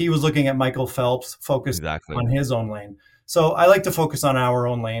 he was looking at Michael Phelps focused on his own lane. So I like to focus on our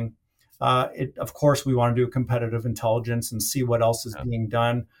own lane. Of course, we want to do competitive intelligence and see what else is being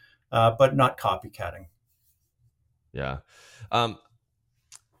done, but not copycatting. Yeah.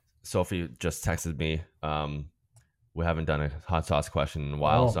 Sophie just texted me. We haven't done a hot sauce question in a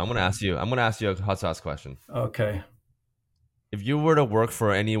while, so I'm gonna ask you a hot sauce question. Okay. If you were to work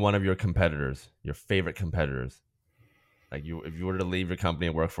for any one of your competitors, your favorite competitors, if you were to leave your company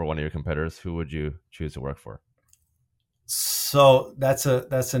and work for one of your competitors, who would you choose to work for? So that's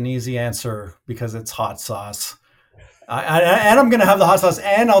an easy answer because it's hot sauce. And I'm going to have the hot sauce,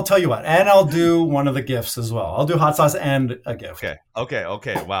 and I'll tell you what, and I'll do one of the gifts as well. I'll do hot sauce and a gift. Okay.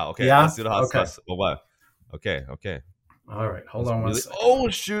 Wow. Okay. Yeah? Let's do the hot sauce. Oh, wow. Okay. All right. Hold on one second. Oh,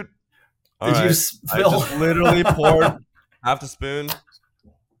 shoot. Did you spill? I just literally poured half a spoon.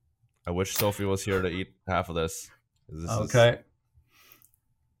 I wish Sophie was here to eat half of this. Okay.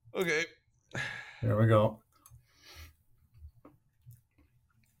 Okay. There we go.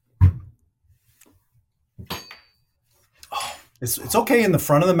 Oh, it's okay in the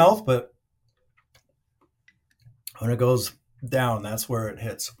front of the mouth, but when it goes down, that's where it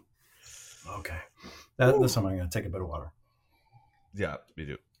hits. Okay. This time I'm going to take a bit of water. Yeah, me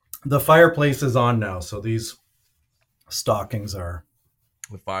too. The fireplace is on now, so these stockings are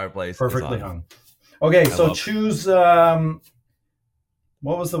the fireplace perfectly hung. Okay, so choose. What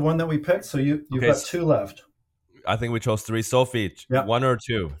was the one that we picked? So you've got two left. I think we chose three. Sophie, yep. One or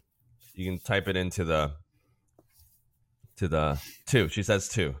two? You can type it into the two. She says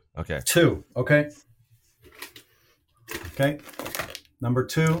two. Okay. Two. Okay. Okay. Number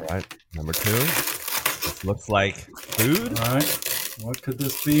two. All right. Number two. This looks like food. All right. What could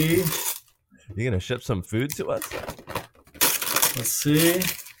this be? You gonna ship some food to us? Let's see.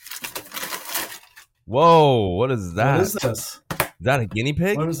 Whoa! What is that? What is this? Is that a guinea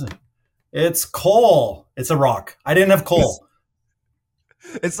pig? What is it? It's coal. It's a rock. I didn't have coal.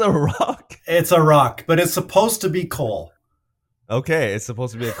 It's a rock. It's a rock, but it's supposed to be coal. Okay, it's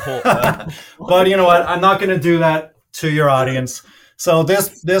supposed to be a coal. But you know what? I'm not going to do that to your audience. So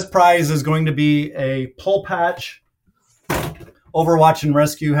this prize is going to be a pull patch, Overwatch and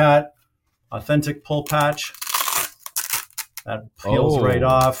Rescue hat, authentic pull patch. That peels right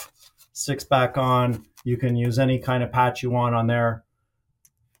off, sticks back on. You can use any kind of patch you want on there.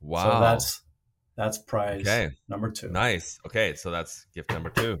 Wow. So That's prize Okay. number 2. Nice. Okay, so that's gift number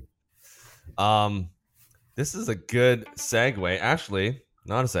 2. Um, this is a good segue. Actually,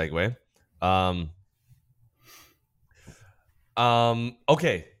 not a segue. Um,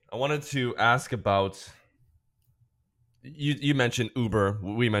 okay. I wanted to ask about you mentioned Uber.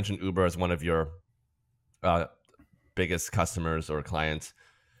 We mentioned Uber as one of your uh, biggest customers or clients.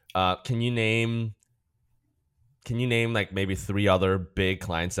 Can you name like maybe 3 other big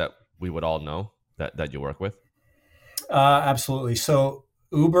clients that we would all know that you work with? Absolutely. So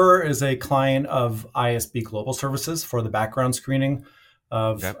Uber is a client of ISB Global Services for the background screening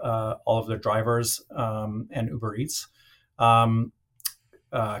of Okay. all of their drivers and Uber Eats. Um,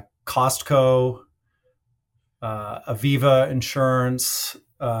 Costco, Aviva Insurance,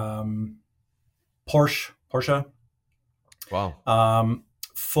 Porsche. Wow.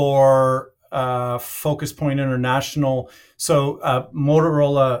 For Focus Point International, so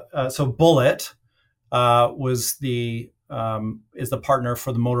Motorola, so Bullet was is the partner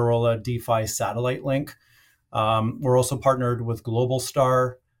for the Motorola DeFi satellite link. We're also partnered with Global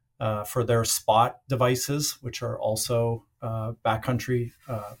Star for their Spot devices, which are also backcountry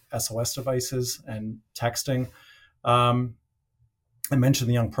SOS devices and texting. I mentioned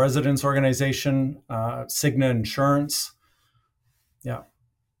the Young Presidents Organization, Cigna Insurance. Yeah.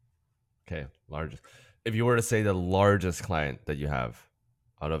 Okay, largest. If you were to say the largest client that you have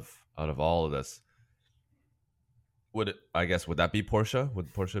out of all of this, would that be Porsche?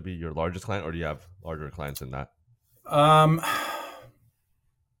 Would Porsche be your largest client, or do you have larger clients than that? Um,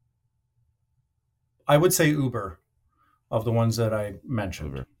 I would say Uber of the ones that I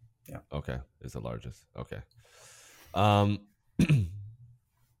mentioned. Uber. Yeah. Okay, is the largest. Okay. Um,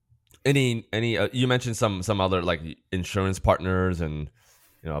 any you mentioned some other like insurance partners and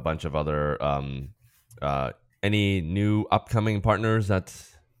a bunch of other any new upcoming partners that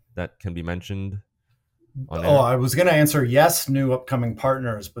can be mentioned on Oh, air? I was going to answer yes, new upcoming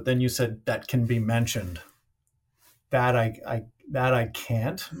partners, but then you said that can be mentioned. That I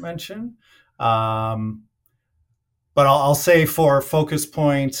can't mention. But I'll say for Focus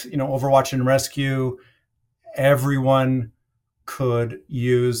Point, Overwatch and Rescue, everyone could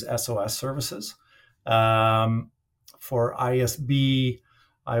use SOS services. For ISB,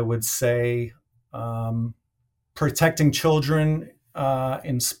 I would say protecting children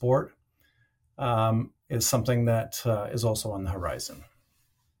in sport is something that is also on the horizon.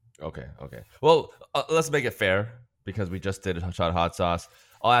 Okay. Well, let's make it fair because we just did hot sauce.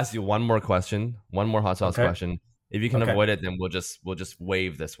 I'll ask you one more question, one more hot sauce Okay. question. If you can Okay. avoid it, then we'll just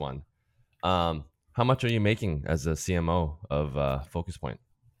waive this one. How much are you making as a CMO of Focus Point?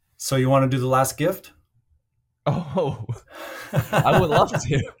 So you want to do the last gift? Oh, I would love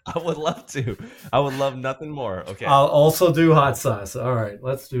to. I would love to. I would love nothing more. Okay. I'll also do hot sauce. All right,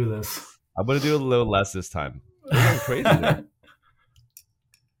 let's do this. I'm going to do a little less this time. We're going crazy there.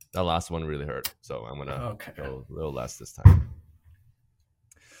 That last one really hurt. So I'm going to go a little less this time.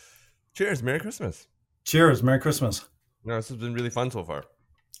 Cheers. Merry Christmas. Cheers. Merry Christmas. No, this has been really fun so far.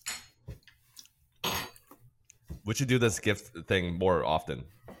 We should do this gift thing more often,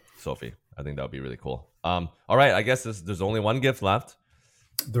 Sophie. I think that would be really cool. All right. I guess there's only one gift left.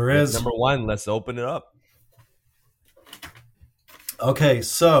 There is. Number 1. Let's open it up. Okay.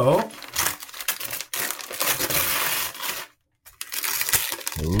 So.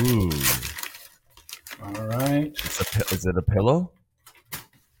 Ooh. All right. Is it a pillow?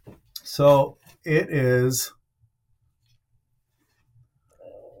 So it is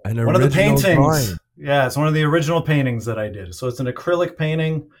one of the paintings. Drawing. Yeah, it's one of the original paintings that I did. So it's an acrylic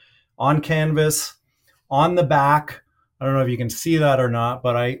painting on canvas. On the back, I don't know if you can see that or not,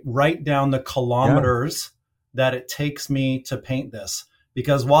 but I write down the kilometers that it takes me to paint this.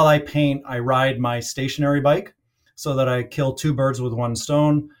 Because while I paint, I ride my stationary bike so that I kill 2 birds with 1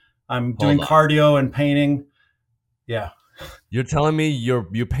 stone. I'm doing cardio and painting. Yeah. You're telling me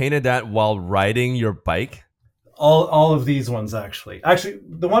you painted that while riding your bike? All of these ones, actually. Actually,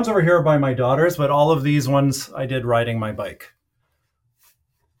 the ones over here are by my daughters, but all of these ones I did riding my bike.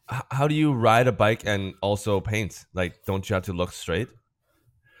 How do you ride a bike and also paint? Like, don't you have to look straight?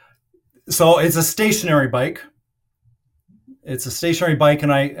 So it's a stationary bike. It's a stationary bike,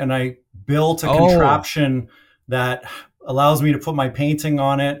 and I built a contraption that allows me to put my painting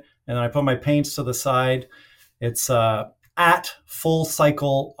on it, and then I put my paints to the side. It's at Full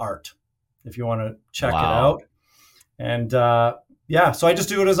Cycle Art, if you want to check it out. And so I just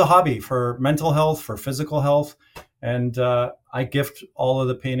do it as a hobby for mental health, for physical health. And I gift all of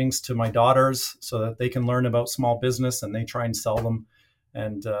the paintings to my daughters so that they can learn about small business, and they try and sell them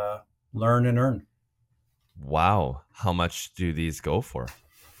and learn and earn. Wow. How much do these go for?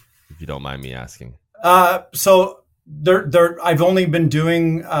 if you don't mind me asking? So I've only been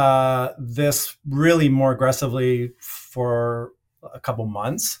doing this really more aggressively for a couple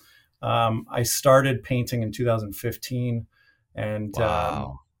months. I started painting in 2015 and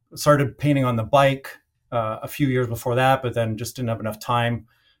Wow. started painting on the bike a few years before that, but then just didn't have enough time,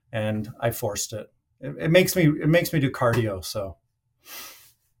 and I forced it. It makes me do cardio. So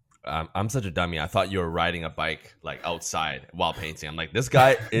I'm such a dummy. I thought you were riding a bike like outside while painting. I'm like, this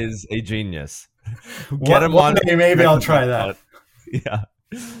guy is a genius. Get him one on. day maybe I'll try that. Yeah,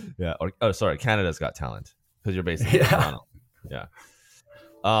 yeah. Or, oh, sorry, Canada's Got Talent because you're based in Yeah. Toronto. Yeah.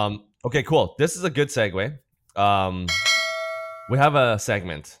 Okay, cool. This is a good segue. We have a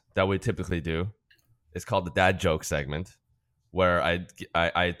segment that we typically do. It's called the dad joke segment, where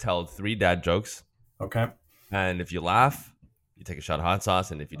I tell 3 dad jokes, Okay. and if you laugh, you take a shot of hot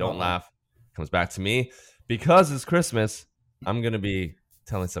sauce, and if you don't Uh-oh. laugh, it comes back to me. Because it's Christmas, I'm gonna be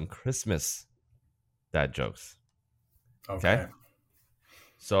telling some Christmas dad jokes. Okay.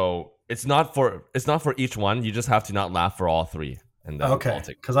 So it's not for each one. You just have to not laugh for all 3, and then Okay. I'll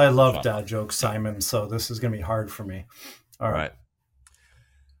take Because I love shot. dad jokes, Simon. So this is gonna be hard for me. All right.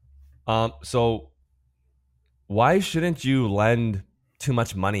 So why shouldn't you lend too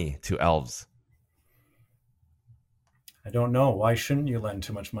much money to elves? I don't know. Why shouldn't you lend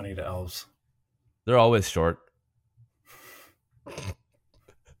too much money to elves? They're always short.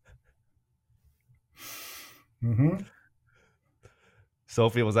 Mm-hmm.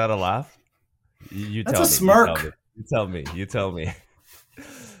 Sophie, was that a laugh? You That's tell a me. smirk. You tell me.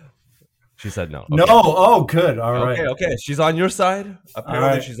 She said no. Okay. No. Oh, good. All right. Okay. She's on your side. Apparently,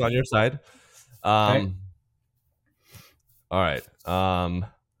 right. she's on your side. Okay. All right.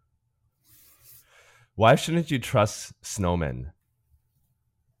 Why shouldn't you trust snowmen?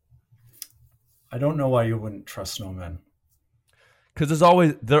 I don't know why you wouldn't trust snowmen. Because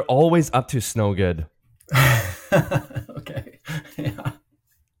they're always up to snow good. Okay. Yeah.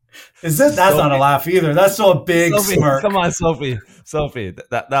 Is it? That's not a laugh either. That's still a big Sophie, smirk. come on, Sophie.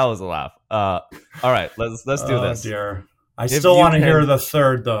 That was a laugh. All right, let's do this. Oh dear. I If still you want to can- hear the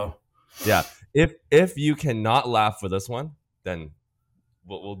third though. Yeah. If you cannot laugh for this one, then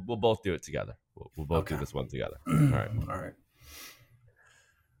we'll both do it together. We'll both do Okay. this one together. All right. All right.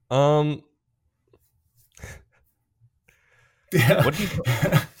 Yeah. What do you?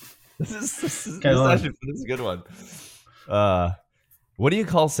 This is Okay, hold on. actually this is a good one. What do you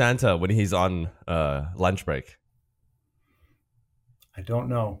call Santa when he's on lunch break? I don't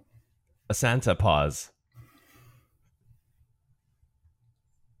know. A Santa pause.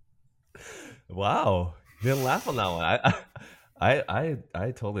 Wow, you didn't laugh on that one.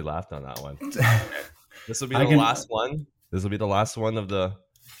 I totally laughed on that one. This will be the last one. This will be the last one of the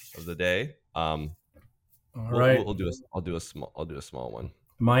day. All right. I'll do a small one.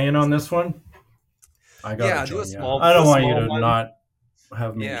 Am I in on this one? I got Yeah, to do a join you. small- I don't do a want you small to one. not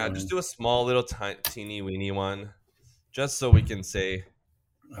have me. Yeah, join. just do a small little teeny weeny one, just so we can say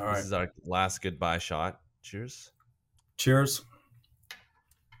All this right. is our last goodbye shot. Cheers. Cheers.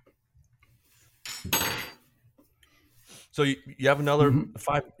 So you have another Mhm.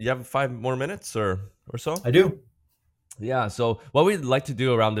 5? You have 5 more minutes or so? I do. Yeah. So what we'd like to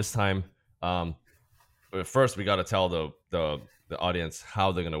do around this time, first we got to tell the audience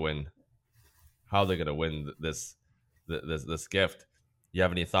how they're gonna win. How they're gonna win this gift. You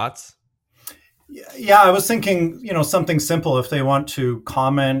have any thoughts? Yeah, I was thinking, something simple. If they want to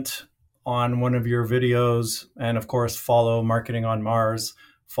comment on one of your videos, and of course, follow Marketing on Mars,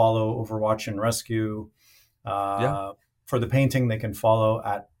 follow Overwatch and Rescue. Yeah. For the painting, they can follow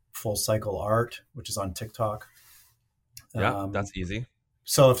at Full Cycle Art, which is on TikTok. Yeah, that's easy.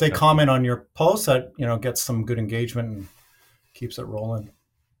 So if they comment on your post, that gets some good engagement and keeps it rolling.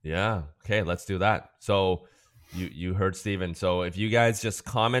 Yeah. Okay, let's do that. So you heard Steven. So if you guys just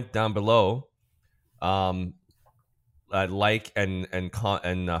comment down below, like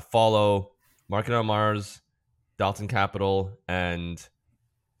and follow Market on Mars, Dalton Capital, and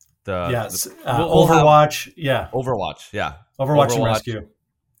Overwatch. Overwatch. Yeah. Overwatch and Rescue.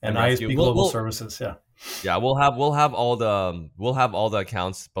 And Rescue. ISP Global Services. Yeah. Yeah, we'll have all the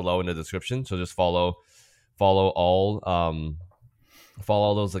accounts below in the description. So just follow all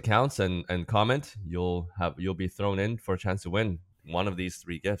those accounts and comment. You'll be thrown in for a chance to win one of these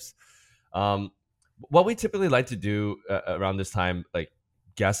 3 gifts. What we typically like to do around this time, like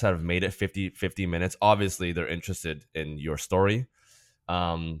guests that have made it 50 minutes, obviously they're interested in your story.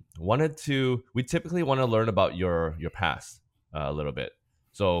 We typically want to learn about your past a little bit.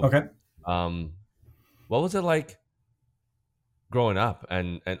 So Okay. What was it like growing up?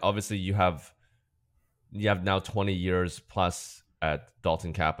 And obviously you have now 20 years plus at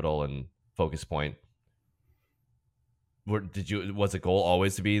Dalton Capital and Focus Point, was the goal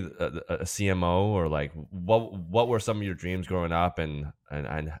always to be a CMO, or like what were some of your dreams growing up, and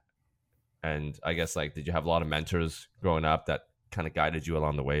I guess, like, did you have a lot of mentors growing up that kind of guided you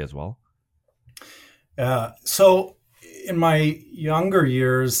along the way as well? So in my younger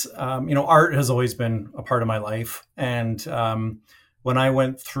years, art has always been a part of my life. And when I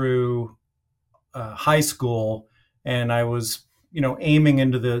went through high school and I was, aiming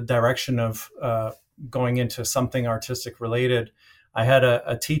into the direction of going into something artistic related, I had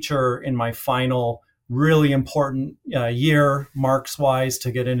a teacher in my final really important year, marks wise,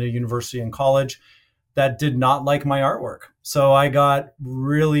 to get into university and college, that did not like my artwork. So I got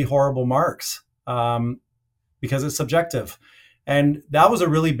really horrible marks because it's subjective. And that was a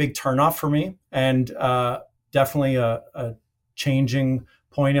really big turnoff for me, and definitely a changing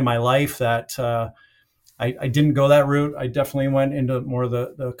point in my life that I didn't go that route. I definitely went into more of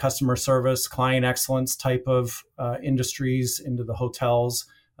the customer service, client excellence type of industries, into the hotels.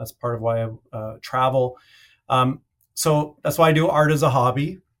 That's part of why I travel. So that's why I do art as a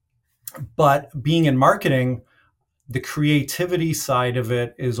hobby. But being in marketing, the creativity side of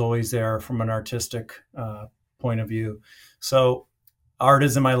it is always there from an artistic point of view. So art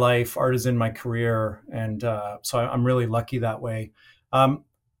is in my life, art is in my career. And so I'm really lucky that way.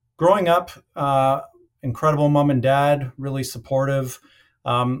 Growing up, incredible mom and dad, really supportive.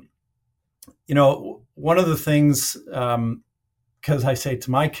 One of the things, because I say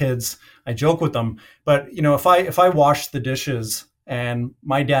to my kids, I joke with them, but if I wash the dishes and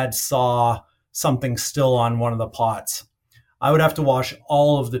my dad saw something still on one of the pots, I would have to wash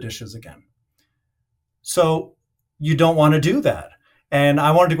all of the dishes again. So you don't want to do that. And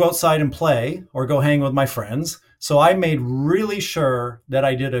I wanted to go outside and play or go hang with my friends. So I made really sure that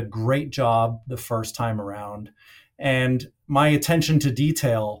I did a great job the first time around. And my attention to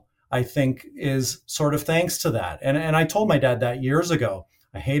detail, I think, is sort of thanks to that. And I told my dad that years ago.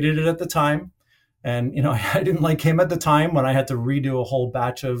 I hated it at the time. And, I didn't like him at the time when I had to redo a whole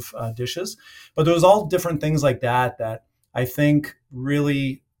batch of dishes. But there was all different things like that I think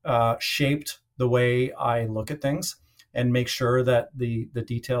really shaped the way I look at things and make sure that the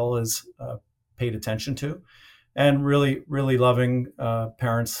detail is paid attention to. And really, really loving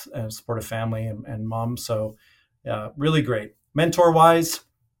parents and supportive family and mom. So really great. Mentor-wise,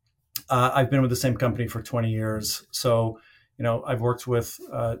 I've been with the same company for 20 years. So, I've worked with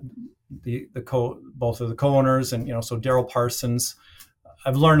both of the co-owners, and so Daryl Parsons.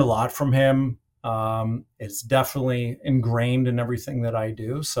 I've learned a lot from him. It's definitely ingrained in everything that I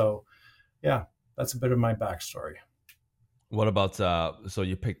do. So, yeah, that's a bit of my backstory. What about so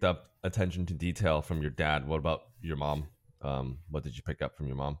you picked up attention to detail from your dad? What about your mom? What did you pick up from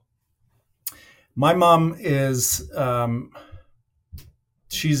your mom? My mom is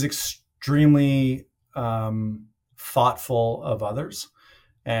she's extremely thoughtful of others.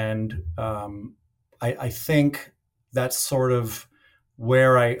 And I think that's sort of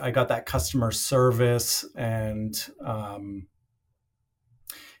where I got that customer service. And,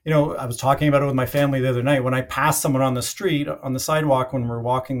 I was talking about it with my family the other night. When I pass someone on the street, on the sidewalk, when we're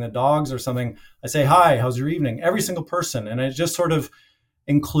walking the dogs or something, I say, "Hi, how's your evening?" Every single person. And it's just sort of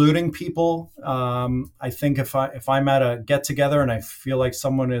including people. I think if I'm at a get together and I feel like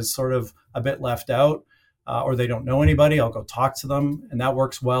someone is sort of a bit left out, or they don't know anybody, I'll go talk to them. And that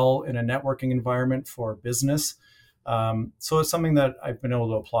works well in a networking environment for business. So it's something that I've been able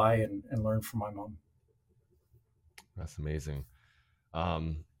to apply and learn from my mom. That's amazing.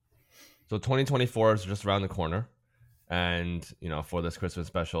 So 2024 is just around the corner. And, for this Christmas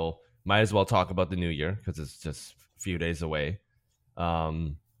special, might as well talk about the new year because it's just a few days away.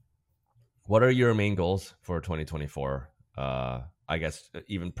 What are your main goals for 2024? I guess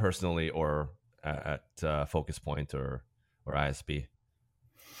even personally or at Focus Point or ISP?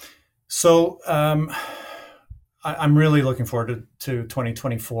 So I'm really looking forward to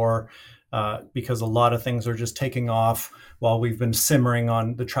 2024 because a lot of things are just taking off while we've been simmering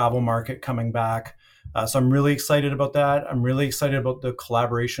on the travel market coming back. So I'm really excited about that. I'm really excited about the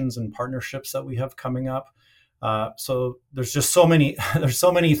collaborations and partnerships that we have coming up. So there's just so many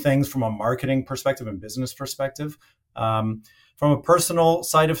things from a marketing perspective and business perspective. From a personal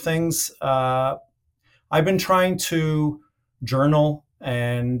side of things, I've been trying to journal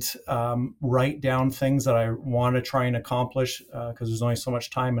and write down things that I want to try and accomplish because there's only so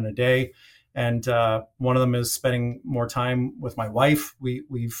much time in a day. And one of them is spending more time with my wife.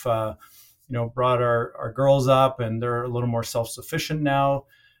 We've brought our girls up, and they're a little more self-sufficient now.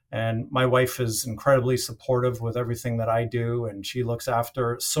 And my wife is incredibly supportive with everything that I do. And she looks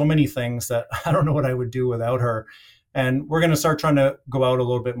after so many things that I don't know what I would do without her. And we're going to start trying to go out a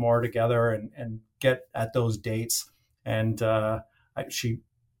little bit more together and get at those dates. And she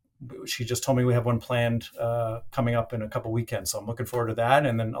just told me we have one planned coming up in a couple weekends. So I'm looking forward to that.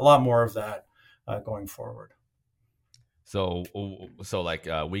 And then a lot more of that going forward. So like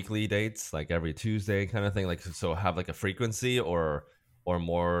weekly dates, like every Tuesday kind of thing, like, so have like a frequency or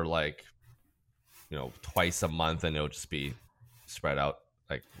more like, twice a month, and it'll just be spread out.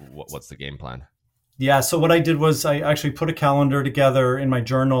 Like what's the game plan? Yeah. So what I did was I actually put a calendar together in my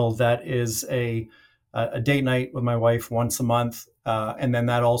journal that is a date night with my wife once a month. And then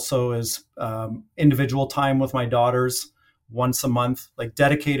that also is individual time with my daughters once a month, like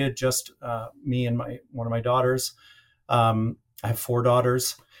dedicated, just me and one of my daughters. I have 4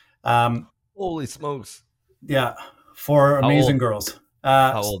 daughters. Holy smokes. Yeah. 4 amazing girls.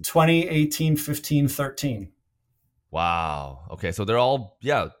 How old? 20, 18, 15, 13. Wow. Okay. So they're all,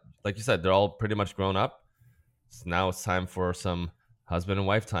 like you said, they're all pretty much grown up. So now it's time for some husband and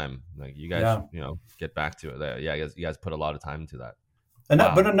wife time. Like you guys, get back to it. Yeah. You guys put a lot of time into that.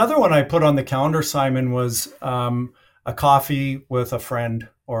 Wow. But another one I put on the calendar, Simon, was a coffee with a friend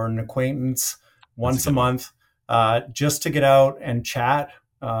or an acquaintance once a month, just to get out and chat,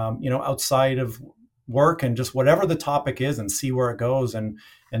 outside of work and just whatever the topic is, and see where it goes and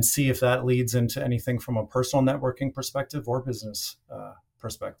see if that leads into anything from a personal networking perspective or business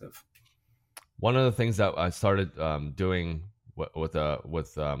perspective. One of the things that I started doing with a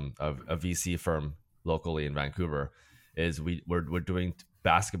VC firm locally in Vancouver is we're doing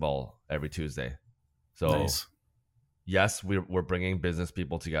basketball every Tuesday. So nice. Yes, we're bringing business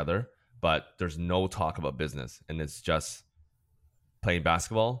people together, but there's no talk about business, and it's just playing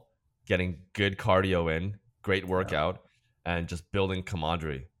basketball, getting good cardio in, great workout, and just building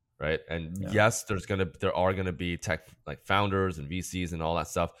camaraderie, right? And yes, there are gonna be tech like founders and VCs and all that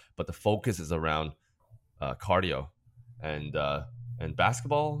stuff, but the focus is around cardio and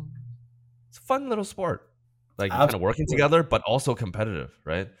basketball. It's a fun little sport, like kind of working together, but also competitive,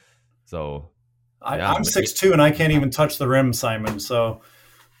 right? So I'm 6'2" and I can't even touch the rim, Simon. So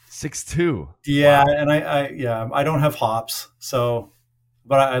 6'2". Yeah, wow. And I don't have hops, so.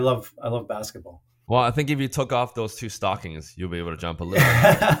 But I love basketball. Well, I think if you took off those 2 stockings, you'll be able to jump a little.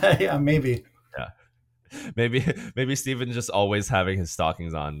 Yeah, maybe. Yeah, maybe Steven's just always having his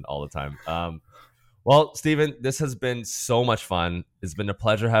stockings on all the time. Well, Steven, this has been so much fun. It's been a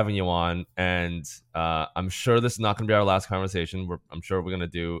pleasure having you on, and I'm sure this is not going to be our last conversation. I'm sure we're going to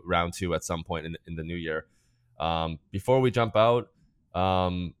do round 2 at some point in the new year. Before we jump out,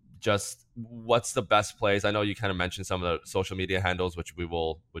 just what's the best place? I know you kind of mentioned some of the social media handles, which we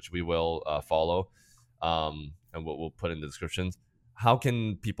will follow, and we'll put in the descriptions. How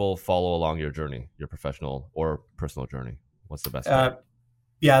can people follow along your journey, your professional or personal journey? What's the best way?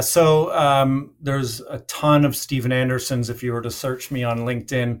 Yeah, so there's a ton of Steven Andersons if you were to search me on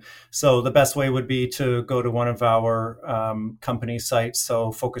LinkedIn. So the best way would be to go to one of our company sites.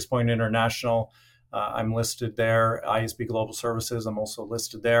 So Focus Point International. I'm listed there. ISB Global Services, I'm also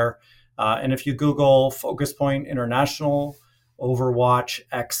listed there. And if you Google Focus Point International, Overwatch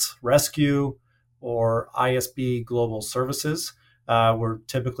X Rescue, or ISB Global Services, we're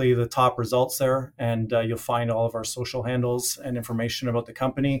typically the top results there. And you'll find all of our social handles and information about the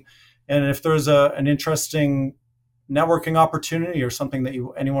company. And if there's an interesting networking opportunity or something that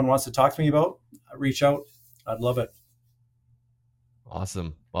anyone wants to talk to me about, reach out. I'd love it.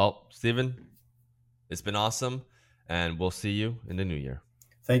 Awesome. Well, Steven, it's been awesome, and we'll see you in the new year.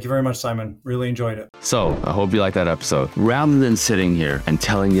 Thank you very much, Simon. Really enjoyed it. So I hope you liked that episode. Rather than sitting here and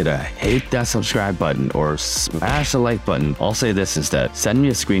telling you to hit that subscribe button or smash the like button, I'll say this instead. Send me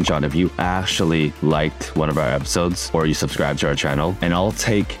a screenshot if you actually liked one of our episodes or you subscribe to our channel, and I'll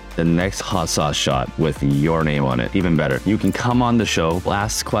take the next hot sauce shot with your name on it. Even better, you can come on the show,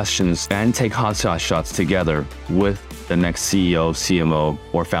 ask questions, and take hot sauce shots together with the next CEO, CMO,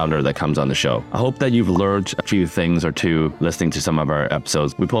 or founder that comes on the show. I hope that you've learned a few things or two listening to some of our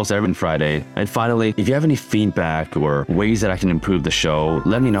episodes. We post every Friday. And finally, if you have any feedback or ways that I can improve the show,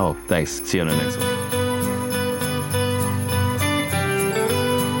 let me know. Thanks. See you on the next one.